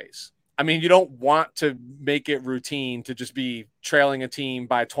different ways. I mean, you don't want to make it routine to just be trailing a team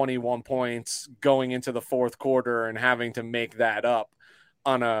by 21 points going into the fourth quarter and having to make that up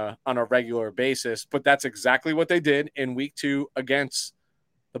on a regular basis. But that's exactly what they did in week 2 against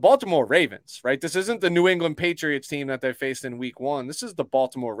the Baltimore Ravens, right? This isn't the New England Patriots team that they faced in week 1. This is the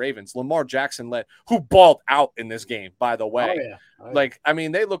Baltimore Ravens. Lamar Jackson who balled out in this game, by the way. Oh, yeah. Like, I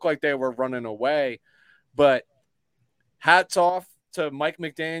mean, they look like they were running away, but hats off to Mike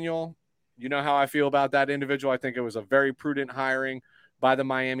McDaniel. You know how I feel about that individual. I think it was a very prudent hiring by the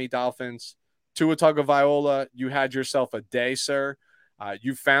Miami Dolphins. Tua Tagovailoa, you had yourself a day, sir.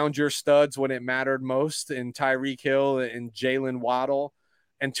 You found your studs when it mattered most in Tyreek Hill and Jalen Waddle.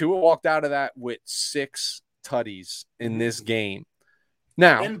 And Tua walked out of that with 6 tutties in this game.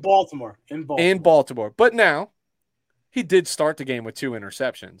 Now, in Baltimore. But now, he did start the game with 2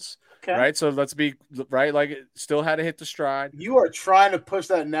 interceptions. Okay. Right? So let's be right. Like, still had to hit the stride. You are trying to push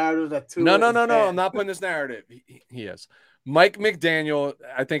that narrative that Tua. No. I'm not putting this narrative. He is. Mike McDaniel,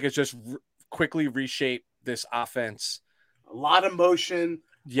 I think, has just quickly reshaped this offense. A lot of motion.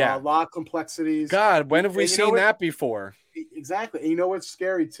 Yeah. A lot of complexities. God, when have we seen that before? Exactly. And you know what's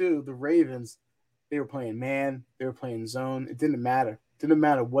scary, too? The Ravens, they were playing man. They were playing zone. It didn't matter. It didn't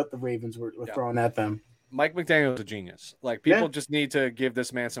matter what the Ravens were throwing at them. Mike McDaniel's a genius. Like, people just need to give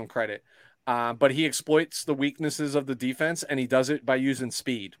this man some credit. But he exploits the weaknesses of the defense, and he does it by using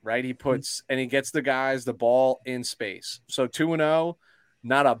speed, right? He gets the guys the ball in space. So 2-0,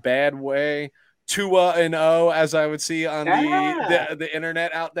 not a bad way. 2-0, as I would see on the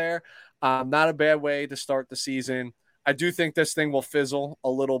internet out there. Not a bad way to start the season. I do think this thing will fizzle a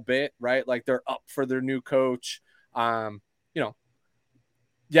little bit, right? Like, they're up for their new coach.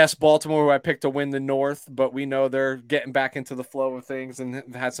 Yes, Baltimore, who I picked to win the North, but we know they're getting back into the flow of things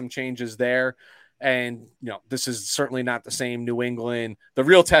and had some changes there. And, this is certainly not the same New England. The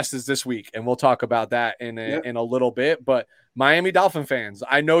real test is this week, and we'll talk about that in a little bit. But Miami Dolphin fans,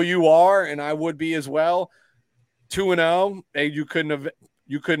 I know you are, and I would be as well. 2-0, you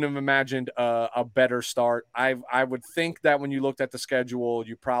couldn't have imagined a better start. I would think that when you looked at the schedule,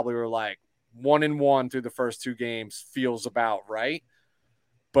 you probably were like 1-1 through the first 2 games feels about right.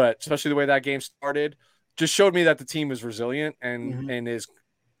 But especially the way that game started just showed me that the team is resilient and is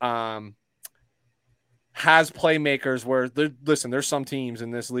has playmakers where there's some teams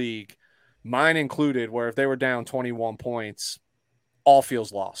in this league, mine included, where if they were down 21 points, all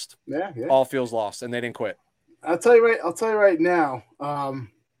feels lost. Yeah. All feels lost, and they didn't quit. I'll tell you right now.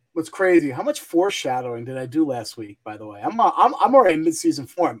 What's crazy? How much foreshadowing did I do last week? By the way, I'm already in midseason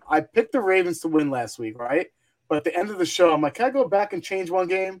form. I picked the Ravens to win last week, right? But at the end of the show, I'm like, can I go back and change one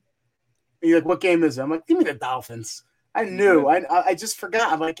game? And you're like, what game is it? I'm like, give me the Dolphins. I knew. I just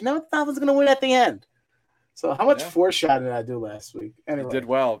forgot. I'm like, the Dolphins are going to win at the end. So how much foreshadowing did I do last week? Anyway, You did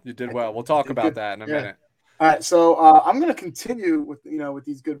well. We'll talk about that in a minute. All right. So I'm going to continue with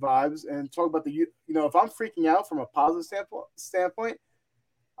these good vibes and talk about if I'm freaking out from a positive standpoint,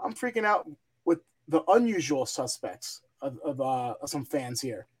 I'm freaking out with the unusual suspects of some fans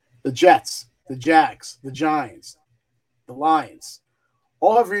here. The Jets, the Jags, the Giants, the Lions,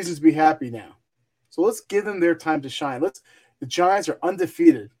 all have reasons to be happy now. So let's give them their time to shine. The Giants are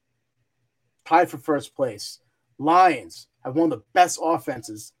undefeated, tied for first place. Lions have one of the best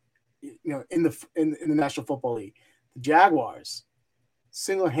offenses, in the National Football League. The Jaguars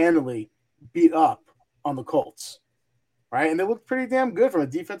single-handedly beat up on the Colts, right? And they look pretty damn good from a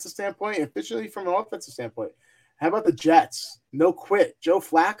defensive standpoint, and efficiently from an offensive standpoint. How about the Jets? No quit. Joe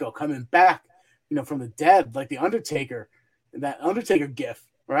Flacco coming back, from the dead, like the Undertaker, that Undertaker gif,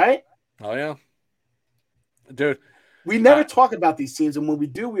 right? Oh, yeah. Dude. We never talk about these teams, and when we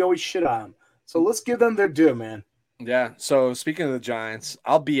do, we always shit on them. So let's give them their due, man. Yeah. So speaking of the Giants,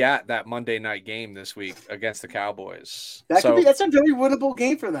 I'll be at that Monday night game this week against the Cowboys. That's a very winnable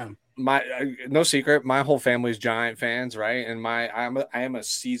game for them. No secret, my whole family's Giant fans, right? And I am a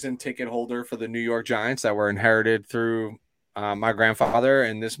season ticket holder for the New York Giants that were inherited through my grandfather.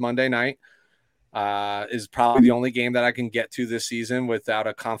 And this Monday night is probably the only game that I can get to this season without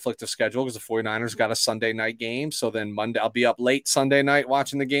a conflict of schedule, because the 49ers got a Sunday night game. So then Monday, I'll be up late Sunday night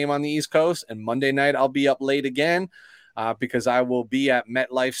watching the game on the East Coast, and Monday night I'll be up late again because I will be at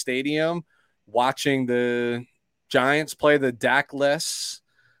MetLife Stadium watching the Giants play the Dak-less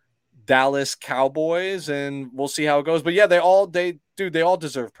Dallas Cowboys, and we'll see how it goes. But yeah, they all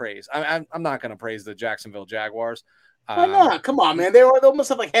deserve praise. I'm not going to praise the Jacksonville Jaguars. Why not? Come on, man. They almost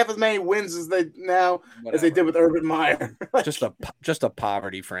have like half as many wins as they did with Urban Meyer. just a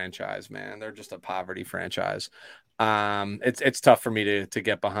poverty franchise, man. They're just a poverty franchise. It's tough for me to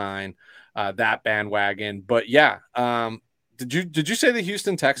get behind that bandwagon. But yeah, did you say the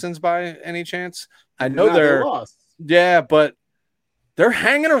Houston Texans by any chance? I know they lost. Yeah, but they're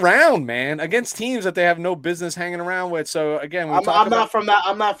hanging around, man, against teams that they have no business hanging around with. So again, I'm not from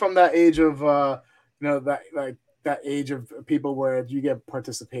that age of that age of people where you get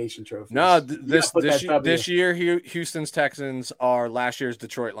participation trophies. No, this year, Houston's Texans are last year's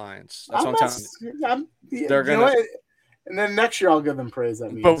Detroit Lions. That's what I'm telling you. They're gonna. And then next year I'll give them praise.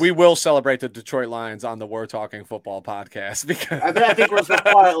 That means. But we will celebrate the Detroit Lions on the We're Talking Football podcast because I think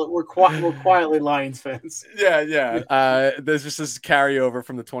we're quietly Lions fans. Yeah. There's just this carryover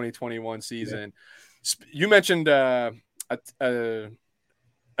from the 2021 season. Yeah. You mentioned a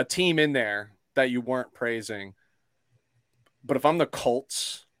team in there that you weren't praising, but if I'm the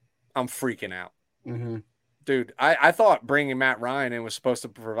Colts, I'm freaking out. Mm-hmm. Dude, I thought bringing Matt Ryan in was supposed to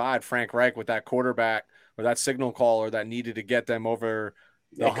provide Frank Reich with that quarterback or that signal caller that needed to get them over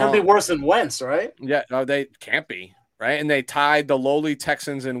the hump. It could be worse than Wentz, right? Yeah, no, they can't be, right? And they tied the lowly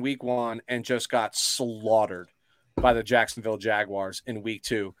Texans in week 1 and just got slaughtered by the Jacksonville Jaguars in week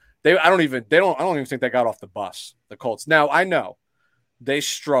 2. I don't even think they got off the bus, the Colts. Now, I know they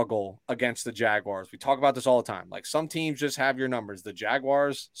struggle against the Jaguars. We talk about this all the time. Like some teams just have your numbers. The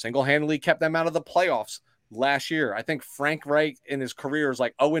Jaguars single-handedly kept them out of the playoffs last year. I think Frank Reich in his career is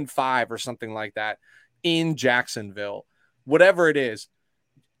like 0-5 or something like that in Jacksonville. Whatever it is,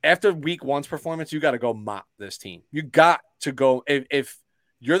 after week 1's performance, you got to go mop this team. You got to go. If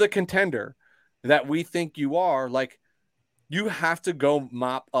you're the contender that we think you are, like you have to go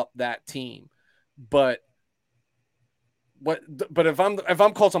mop up that team. But if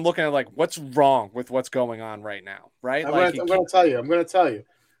I'm Colts, I'm looking at like what's wrong with what's going on right now, right? I'm going to tell you,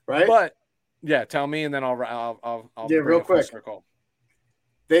 right? But yeah, tell me, and then I'll real quick. Circle.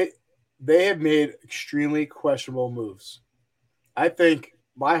 They have made extremely questionable moves. I think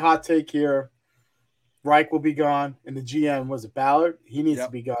my hot take here, Reich will be gone, and the GM was it Ballard. He needs to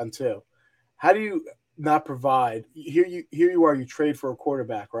be gone too. How do you not provide? Here you are. You trade for a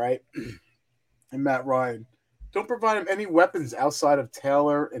quarterback, right? And Matt Ryan. Don't provide him any weapons outside of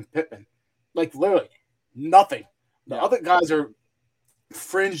Taylor and Pittman. Like, literally, nothing. The other guys are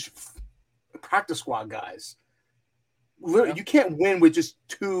fringe practice squad guys. Literally, you can't win with just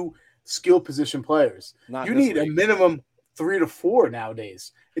 2 skill position players. You need a minimum 3 to 4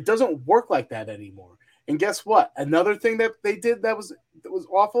 nowadays. It doesn't work like that anymore. And guess what? Another thing that they did that was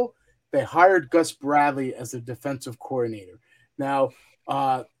awful, they hired Gus Bradley as the defensive coordinator. Now,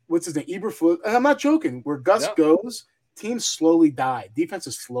 what's his name? Eberflus. And I'm not joking. Where Gus goes, teams slowly die.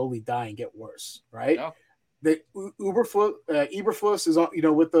 Defenses slowly die and get worse, right? Yeah. Eberflus is on,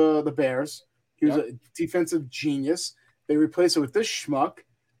 with the Bears. He was a defensive genius. They replaced it with this schmuck.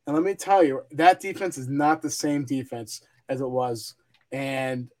 And let me tell you, that defense is not the same defense as it was.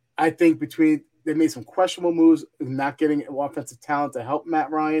 And I think they made some questionable moves, not getting offensive talent to help Matt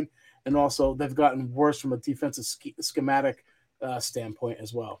Ryan. And also they've gotten worse from a defensive schematic standpoint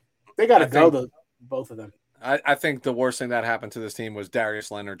as well. They got to go, both of them. I think the worst thing that happened to this team was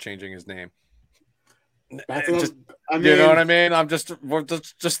Darius Leonard changing his name. You know what I mean? We'll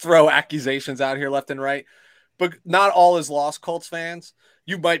just throw accusations out here left and right, but not all is lost, Colts fans.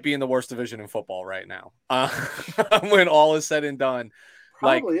 You might be in the worst division in football right now. When all is said and done,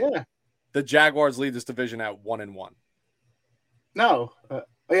 probably, the Jaguars lead this division at 1-1. No,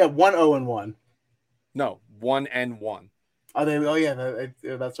 1-0-1. No, 1-1. Oh,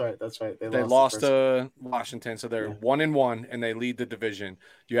 that's right. That's right. They lost to Washington, so they're 1-1, and they lead the division.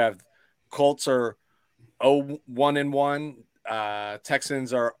 You have Colts are 1-1.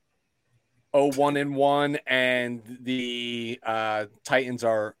 Texans are 0-1, and the Titans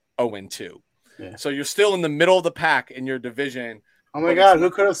are 0-2. Yeah. So you're still in the middle of the pack in your division. Oh my God, who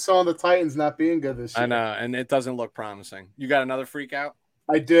could have saw the Titans not being good this year? I know, and it doesn't look promising. You got another freak out?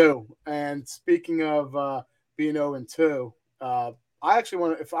 I do. And speaking of being 0-2, I actually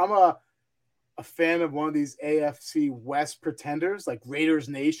want to, if I'm a fan of one of these AFC West pretenders like Raiders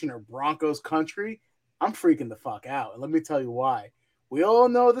Nation or Broncos Country, I'm freaking the fuck out. And let me tell you why. We all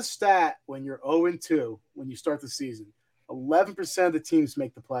know the stat when you're 0-2 when you start the season. 11% of the teams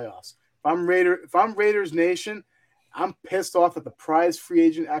make the playoffs. If I'm Raiders Nation, I'm pissed off that the prize free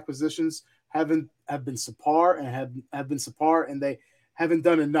agent acquisitions have been subpar and they haven't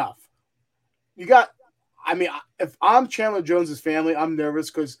done enough. If I'm Chandler Jones's family, I'm nervous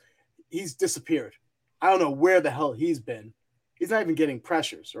because he's disappeared. I don't know where the hell he's been. He's not even getting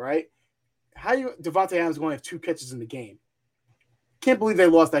pressures, right? Devontae Adams going to have 2 catches in the game? Can't believe they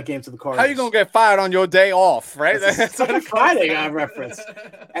lost that game to the Cardinals. How you gonna get fired on your day off, right? That's a Friday reference.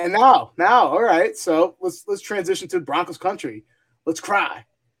 And now, all right. So let's transition to Broncos country. Let's cry.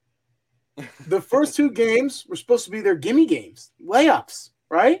 The first 2 games were supposed to be their gimme games, layups,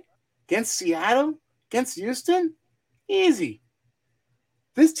 right? Against Seattle, against Houston, easy.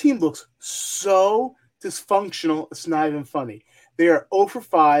 This team looks so dysfunctional. It's not even funny. They are 0 for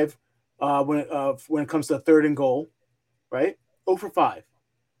 5 when it comes to 3rd and goal, right? 0 for 5.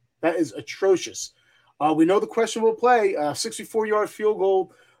 That is atrocious. We know the questionable play, 64-yard field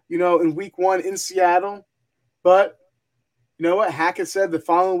goal, in week 1 in Seattle. But you know what? Hackett said the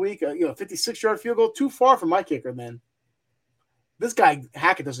following week, 56-yard field goal, too far for my kicker, man. This guy,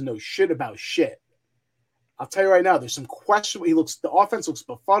 Hackett, doesn't know shit about shit. I'll tell you right now, there's some question. The offense looks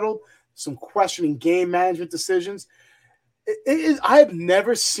befuddled, some questioning game management decisions. I have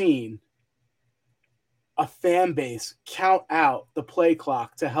never seen a fan base count out the play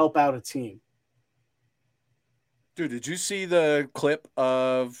clock to help out a team. Dude, did you see the clip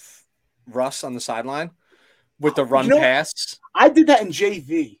of Russ on the sideline with the run pass? I did that in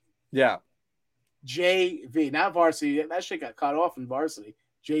JV. Yeah. JV, not varsity. That shit got cut off in varsity.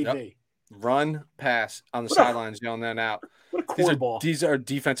 JV. Yep. Run pass on the sidelines, yelling that out. What a cornball. These are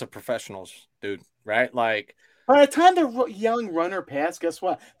defensive professionals, dude, right? Like, by the time they're yelling runner pass, guess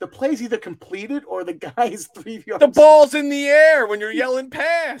what? The play's either completed or the guy is 3 yards. The ball's in the air when you're yelling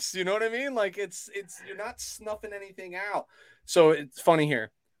pass. You know what I mean? Like, it's you're not snuffing anything out. So it's funny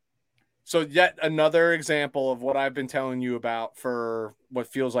here. So yet another example of what I've been telling you about for what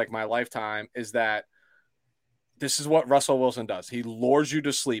feels like my lifetime is that this is what Russell Wilson does. He lures you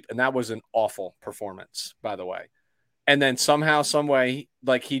to sleep, and that was an awful performance, by the way. And then somehow, some way,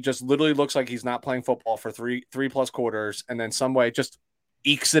 like he just literally looks like he's not playing football for three plus quarters, and then some way just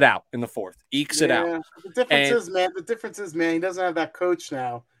ekes it out in the 4th. Ekes it out. The difference is, man, he doesn't have that coach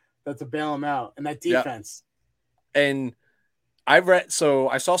now to bail him out, and that defense. Yep. And I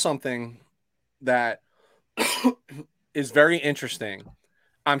saw something that is very interesting.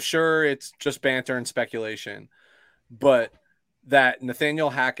 I'm sure it's just banter and speculation, but that Nathaniel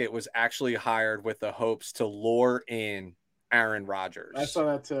Hackett was actually hired with the hopes to lure in Aaron Rodgers. I saw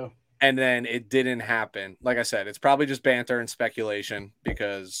that too. And then it didn't happen. Like I said, it's probably just banter and speculation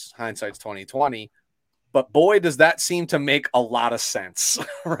because hindsight's 2020. But boy, does that seem to make a lot of sense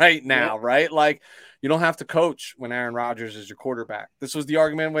right now, right? Like, you don't have to coach when Aaron Rodgers is your quarterback. This was the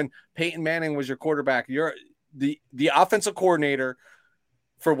argument when Peyton Manning was your quarterback. You're the offensive coordinator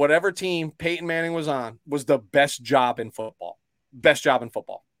for whatever team Peyton Manning was on was the best job in football. Best job in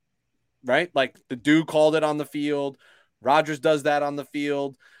football, right? Like the dude called it on the field. Rodgers does that on the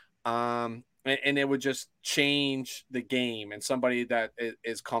field. And it would just change the game and somebody that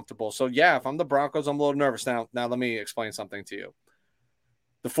is comfortable. So yeah, if I'm the Broncos, I'm a little nervous. Now let me explain something to you.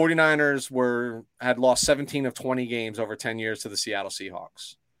 The 49ers had lost 17 of 20 games over 10 years to the Seattle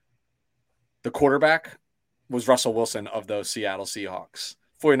Seahawks. The quarterback was Russell Wilson of those Seattle Seahawks.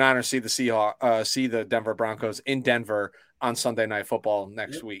 49ers see the Denver Broncos in Denver on Sunday Night Football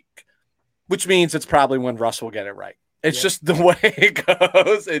next week, which means it's probably when Russ will get it right. It's just the way it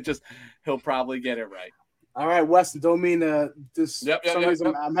goes. He'll probably get it right. All right, Weston, don't mean to some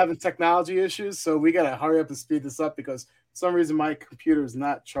reason I'm having technology issues, so we got to hurry up and speed this up because for some reason my computer is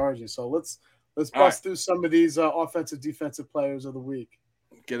not charging. So let's bust through some of these offensive defensive players of the week.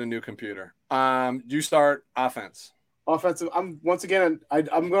 Get a new computer. You start offense. Offensive. I'm gonna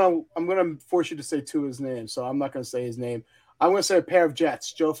force you to say 2 of his names, so I'm not gonna say his name. I'm gonna say a pair of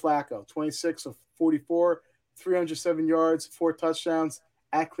Jets. Joe Flacco, 26 of 44, 307 yards, 4 touchdowns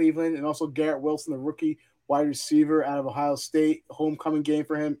at Cleveland, and also Garrett Wilson, the rookie wide receiver out of Ohio State. Homecoming game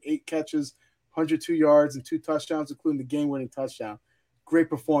for him, 8 catches, 102 yards, and 2 touchdowns, including the game-winning touchdown. Great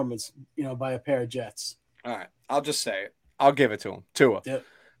performance, by a pair of Jets. All right, I'll just say it. I'll give it to him. Tua. Yep.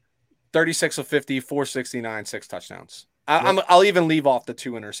 36 of 50, 469, 6 touchdowns. I'll even leave off the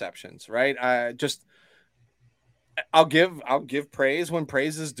 2 interceptions, right? I'll give praise when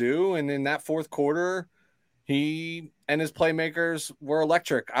praise is due. And in that 4th quarter, he and his playmakers were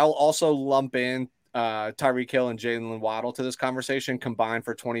electric. I'll also lump in Tyreek Hill and Jalen Waddle to this conversation, combined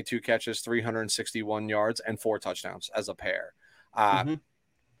for 22 catches, 361 yards, and 4 touchdowns as a pair.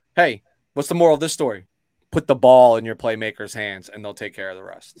 Hey, what's the moral of this story? Put the ball in your playmakers' hands, and they'll take care of the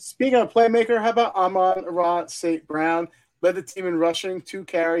rest. Speaking of playmaker, how about Amon-Ra St. Brown? Led the team in rushing, 2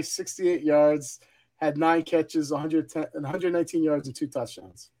 carries, 68 yards, had 9 catches, 119 yards, and 2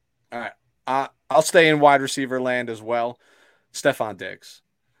 touchdowns. All right. I'll stay in wide receiver land as well. Stephon Diggs.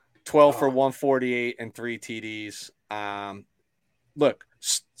 12 for 148 and 3 TDs. Look,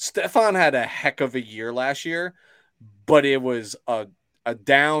 Stefon had a heck of a year last year, but it was a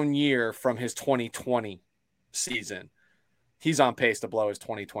down year from his 2020 season. He's on pace to blow his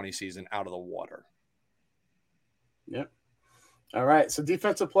 2020 season out of the water. Yep. All right. So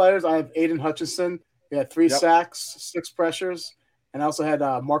defensive players, I have Aiden Hutchinson. He had 3 sacks, 6 pressures, and I also had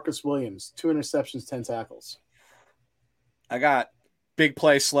Marcus Williams, 2 interceptions, 10 tackles. I got big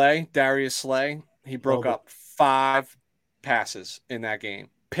play Slay, Darius Slay. He broke up 5 passes in that game,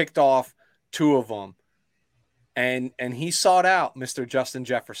 picked off 2 of them. And he sought out Mr. Justin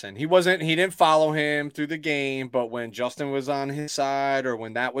Jefferson. He didn't follow him through the game, but when Justin was on his side or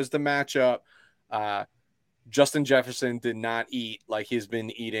when that was the matchup, Justin Jefferson did not eat like he's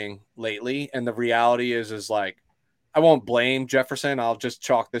been eating lately. And the reality is like, I won't blame Jefferson. I'll just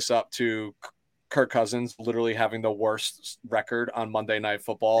chalk this up to Kirk Cousins literally having the worst record on Monday Night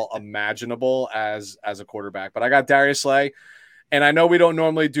Football imaginable as a quarterback. But I got Darius Slay, and I know we don't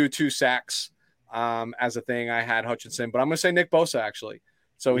normally do 2 sacks as a thing. I had Hutchinson, but I'm going to say Nick Bosa actually.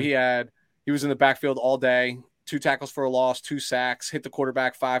 So he was in the backfield all day, 2 tackles for a loss, 2 sacks, hit the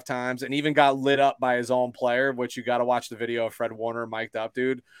quarterback 5 times, and even got lit up by his own player, which you got to watch the video of Fred Warner mic'd up,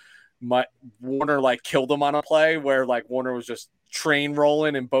 dude. Warner like killed him on a play where like Warner was just train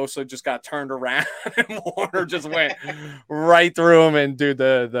rolling and Bosa just got turned around and Warner just went right through him. And dude,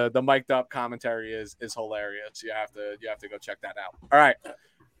 the mic'd up commentary is hilarious. You have to go check that out. All right.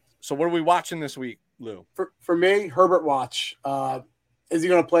 So what are we watching this week, Lou? For me, Herbert watch. Is he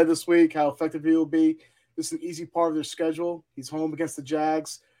going to play this week? How effective he will be? This is an easy part of their schedule. He's home against the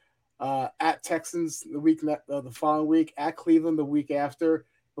Jags, at Texans the following week, at Cleveland the week after,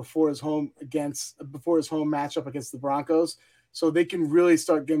 before his home matchup against the Broncos. So they can really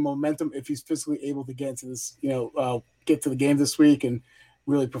start getting momentum if he's physically able to get into this, get to the game this week and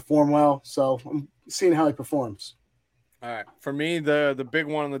really perform well. So I'm seeing how he performs. All right. For me, the big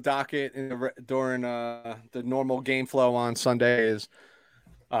one on the docket during the normal game flow on Sunday is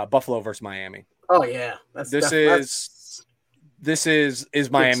Buffalo versus Miami. Oh yeah, This is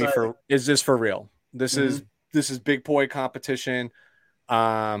Miami exciting. Is this for real? This is big boy competition.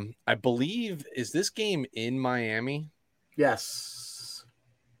 I believe, is this game in Miami? Yes.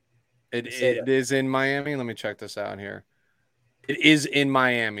 It is in Miami. Let me check this out here. It is in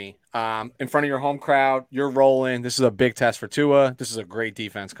Miami. In front of your home crowd, you're rolling. This is a big test for Tua. This is a great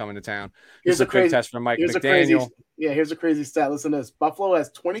defense coming to town. This is a big test for Mike McDaniel. Here's a crazy stat. Listen to this. Buffalo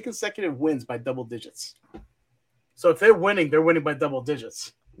has 20 consecutive wins by double digits. So if they're winning by double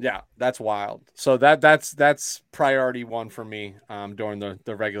digits. Yeah, that's wild. So that's priority 1 for me during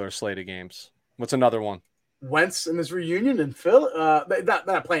the regular slate of games. What's another one? Wentz and his reunion in Philly.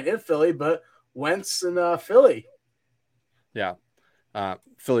 Not playing in Philly, but Wentz and Philly. Yeah.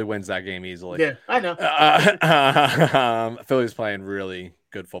 Philly wins that game easily. Yeah, I know. Philly's playing really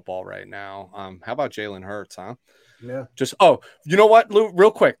good football right now. How about Jalen Hurts, huh? Yeah. You know what, Lou,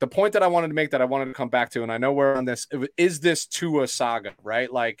 real quick, the point that I wanted to make that I wanted to come back to, and I know we're on this, is this Tua saga,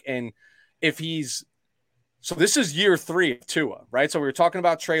 right? Like, and if so this is year 3 of Tua, right? So we were talking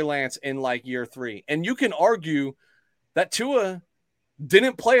about Trey Lance in like year 3, and you can argue that Tua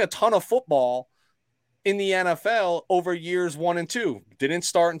didn't play a ton of football in the NFL over years 1 and 2. Didn't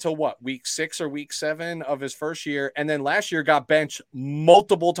start until week 6 or week 7 of his first year. And then last year got benched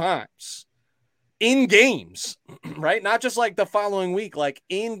multiple times in games, right? Not just like the following week, like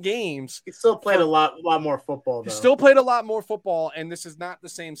in games. He still played a lot more football, though. He still played a lot more football. And this is not the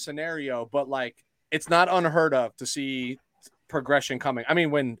same scenario, but like, it's not unheard of to see progression coming.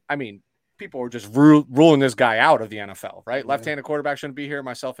 People were just ruling this guy out of the NFL, right? Yeah. Left-handed quarterback shouldn't be here,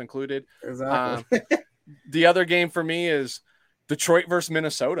 myself included. Exactly. The other game for me is Detroit versus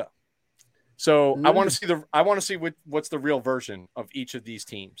Minnesota. So I want to see what's the real version of each of these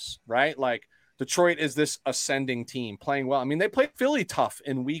teams, right? Like Detroit is this ascending team playing well. I mean, they played Philly tough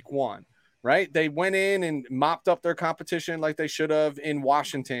in week 1, right? They went in and mopped up their competition like they should have in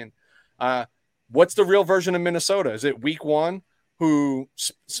Washington. What's the real version of Minnesota? Is it week 1 who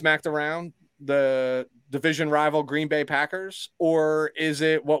smacked around the division rival Green Bay Packers? Or is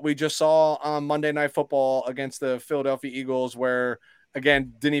it what we just saw on Monday Night Football against the Philadelphia Eagles, where,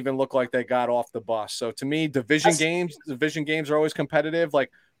 again, didn't even look like they got off the bus? So to me, division games are always competitive.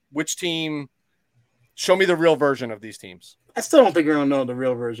 Like, which team – show me the real version of these teams. I still don't think you're going to know the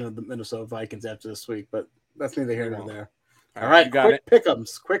real version of the Minnesota Vikings after this week, but that's neither here nor there. All right, quick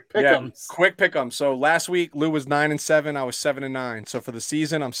pick'ems. Yeah, quick pick'ems. So last week, Lou was 9-7. I was 7-9. So for the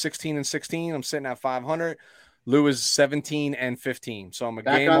season, I'm 16-16. I'm sitting at 500. Lou is 17-15. So I'm a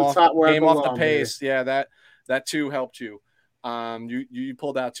game off the pace. Baby. Yeah, that too helped you. You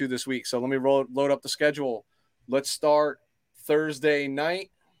pulled out 2 this week. So let me load up the schedule. Let's start Thursday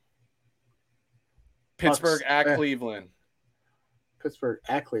night. Pittsburgh at Cleveland. Pittsburgh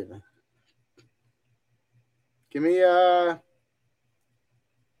at Cleveland. Give me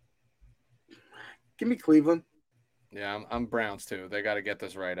Cleveland. Yeah, I'm Browns too. They got to get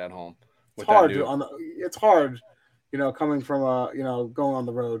this right at home. It's hard coming from going on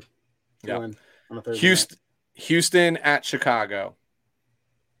the road. Yeah. On a Thursday Houston at Chicago.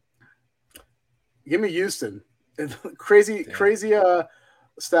 Give me Houston. Crazy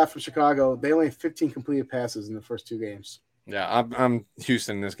stat from Chicago. They only have 15 completed passes in the first 2 games. Yeah, I'm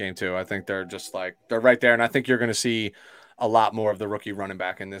Houston in this game too. I think they're just they're right there, and I think you're going to see a lot more of the rookie running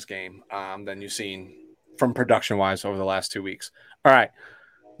back in this game than you've seen from production-wise over the last 2 weeks. All right,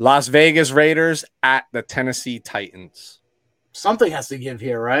 Las Vegas Raiders at the Tennessee Titans. Something has to give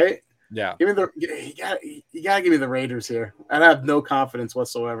here, right? Yeah, you gotta give me the Raiders here. I have no confidence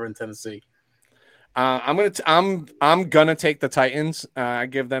whatsoever in Tennessee. I'm gonna take the Titans. I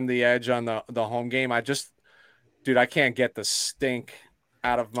give them the edge on the home game. I can't get the stink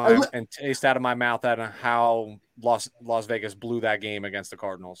out of and taste out of my mouth out of how Las Vegas blew that game against the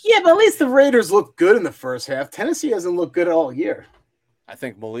Cardinals. Yeah, but at least the Raiders looked good in the first half. Tennessee hasn't looked good all year. I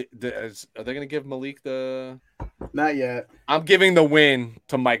think Malik. Are they going to give Malik the? Not yet. I'm giving the win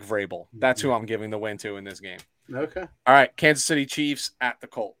to Mike Vrabel. That's who I'm giving the win to in this game. Okay. All right, Kansas City Chiefs at the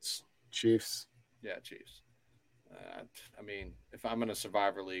Colts. Chiefs. Yeah, Chiefs. I mean, if I'm in a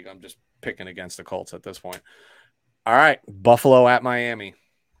Survivor League, I'm just picking against the Colts at this point. All right, Buffalo at Miami.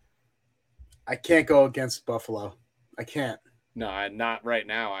 I can't go against Buffalo. I can't. No, not right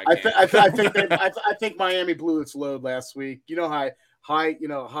now. I think Miami blew its load last week. You know, high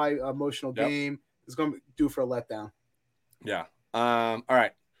emotional game is going to do for a letdown. Yeah. All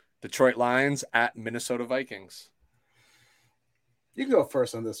right, Detroit Lions at Minnesota Vikings. You can go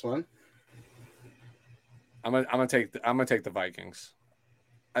first on this one. I'm gonna take the Vikings.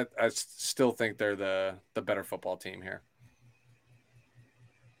 I still think they're the better football team here.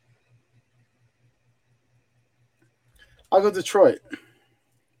 I'll go Detroit.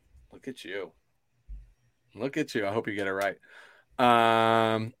 Look at you. I hope you get it right.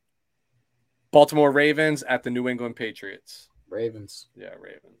 Baltimore Ravens at the New England Patriots. Ravens. Yeah,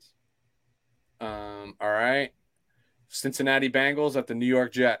 Ravens. All right. Cincinnati Bengals at the New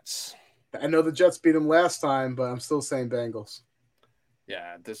York Jets. I know the Jets beat them last time, but I'm still saying Bengals.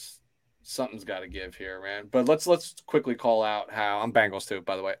 Yeah, something's got to give here, man. But let's quickly call out how I'm Bengals too,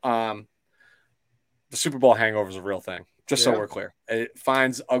 by the way. The Super Bowl hangover is a real thing. So we're clear, it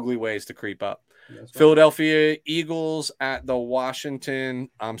finds ugly ways to creep up. That's Philadelphia Eagles at the Washington.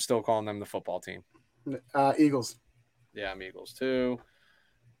 I'm still calling them the football team. Eagles. Yeah, I'm Eagles too.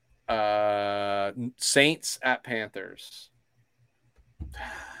 Saints at Panthers.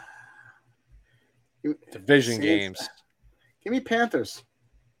 Division games. Give me Panthers.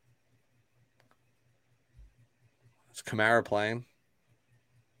 Is Kamara playing?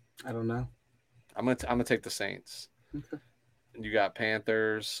 I don't know. I'm gonna take the Saints. Okay. You got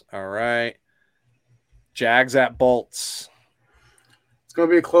Panthers. All right. Jags at Bolts. It's gonna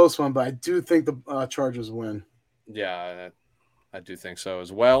be a close one, but I do think the Chargers win. Yeah, I do think so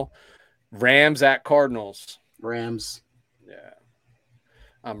as well. Rams at Cardinals. Rams. Yeah.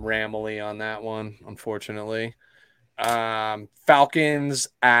 I'm Ramily on that one, unfortunately. Falcons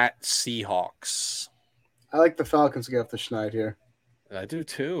at Seahawks. I like the Falcons to get off the schneid here. I do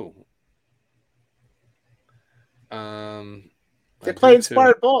too. They played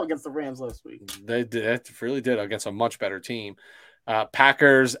inspired ball against the Rams last week. They really did against a much better team.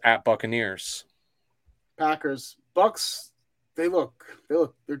 Packers at Buccaneers. Packers. Bucks, their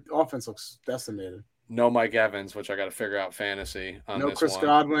offense looks decimated. No Mike Evans, which I got to figure out fantasy on. No Chris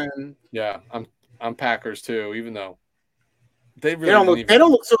Godwin. Yeah, I'm Packers too, even though they don't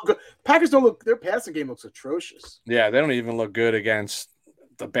look so good. Packers don't look. Their passing game looks atrocious. Yeah, they don't even look good against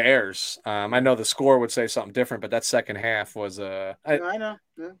the Bears. I know the score would say something different, but that second half was I know.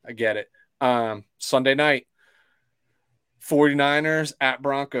 Yeah. I get it. Sunday night, 49ers at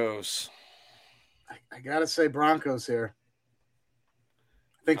Broncos. I gotta say Broncos here.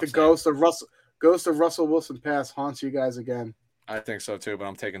 I think the ghost of Russell Wilson pass haunts you guys again. I think so too, but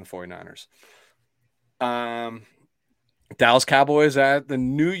I'm taking the 49ers. Dallas Cowboys at the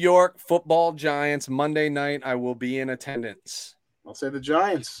New York Football Giants Monday night. I will be in attendance. I'll say the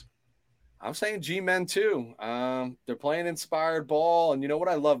Giants. I'm saying G-Men too. They're playing inspired ball, and you know what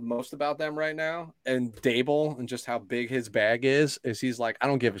I love most about them right now? And Dable and just how big his bag is he's like, I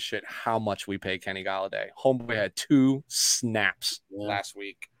don't give a shit how much we pay Kenny Golladay. Homeboy had 2 snaps last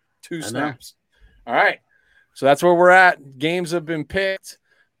week. 2 snaps. All right. So that's where we're at. Games have been picked.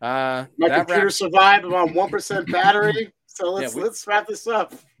 My computer survived. I'm on 1% battery. So let's wrap this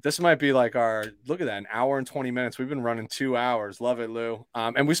up. This might be like look at that, an hour and 20 minutes. We've been running 2 hours. Love it, Lou.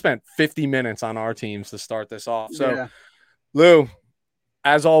 And we spent 50 minutes on our teams to start this off. So, Lou,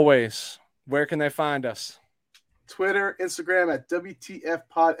 as always, where can they find us? Twitter, Instagram at WTF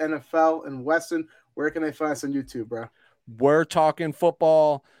Pod NFL. And Weston, where can they find us on YouTube, bro? We're talking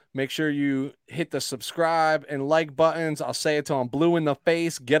football. Make sure you hit the subscribe and like buttons. I'll say it till I'm blue in the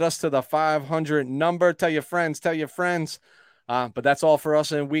face. Get us to the 500 number. Tell your friends. But that's all for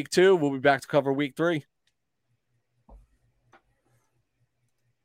us in week 2. We'll be back to cover week 3.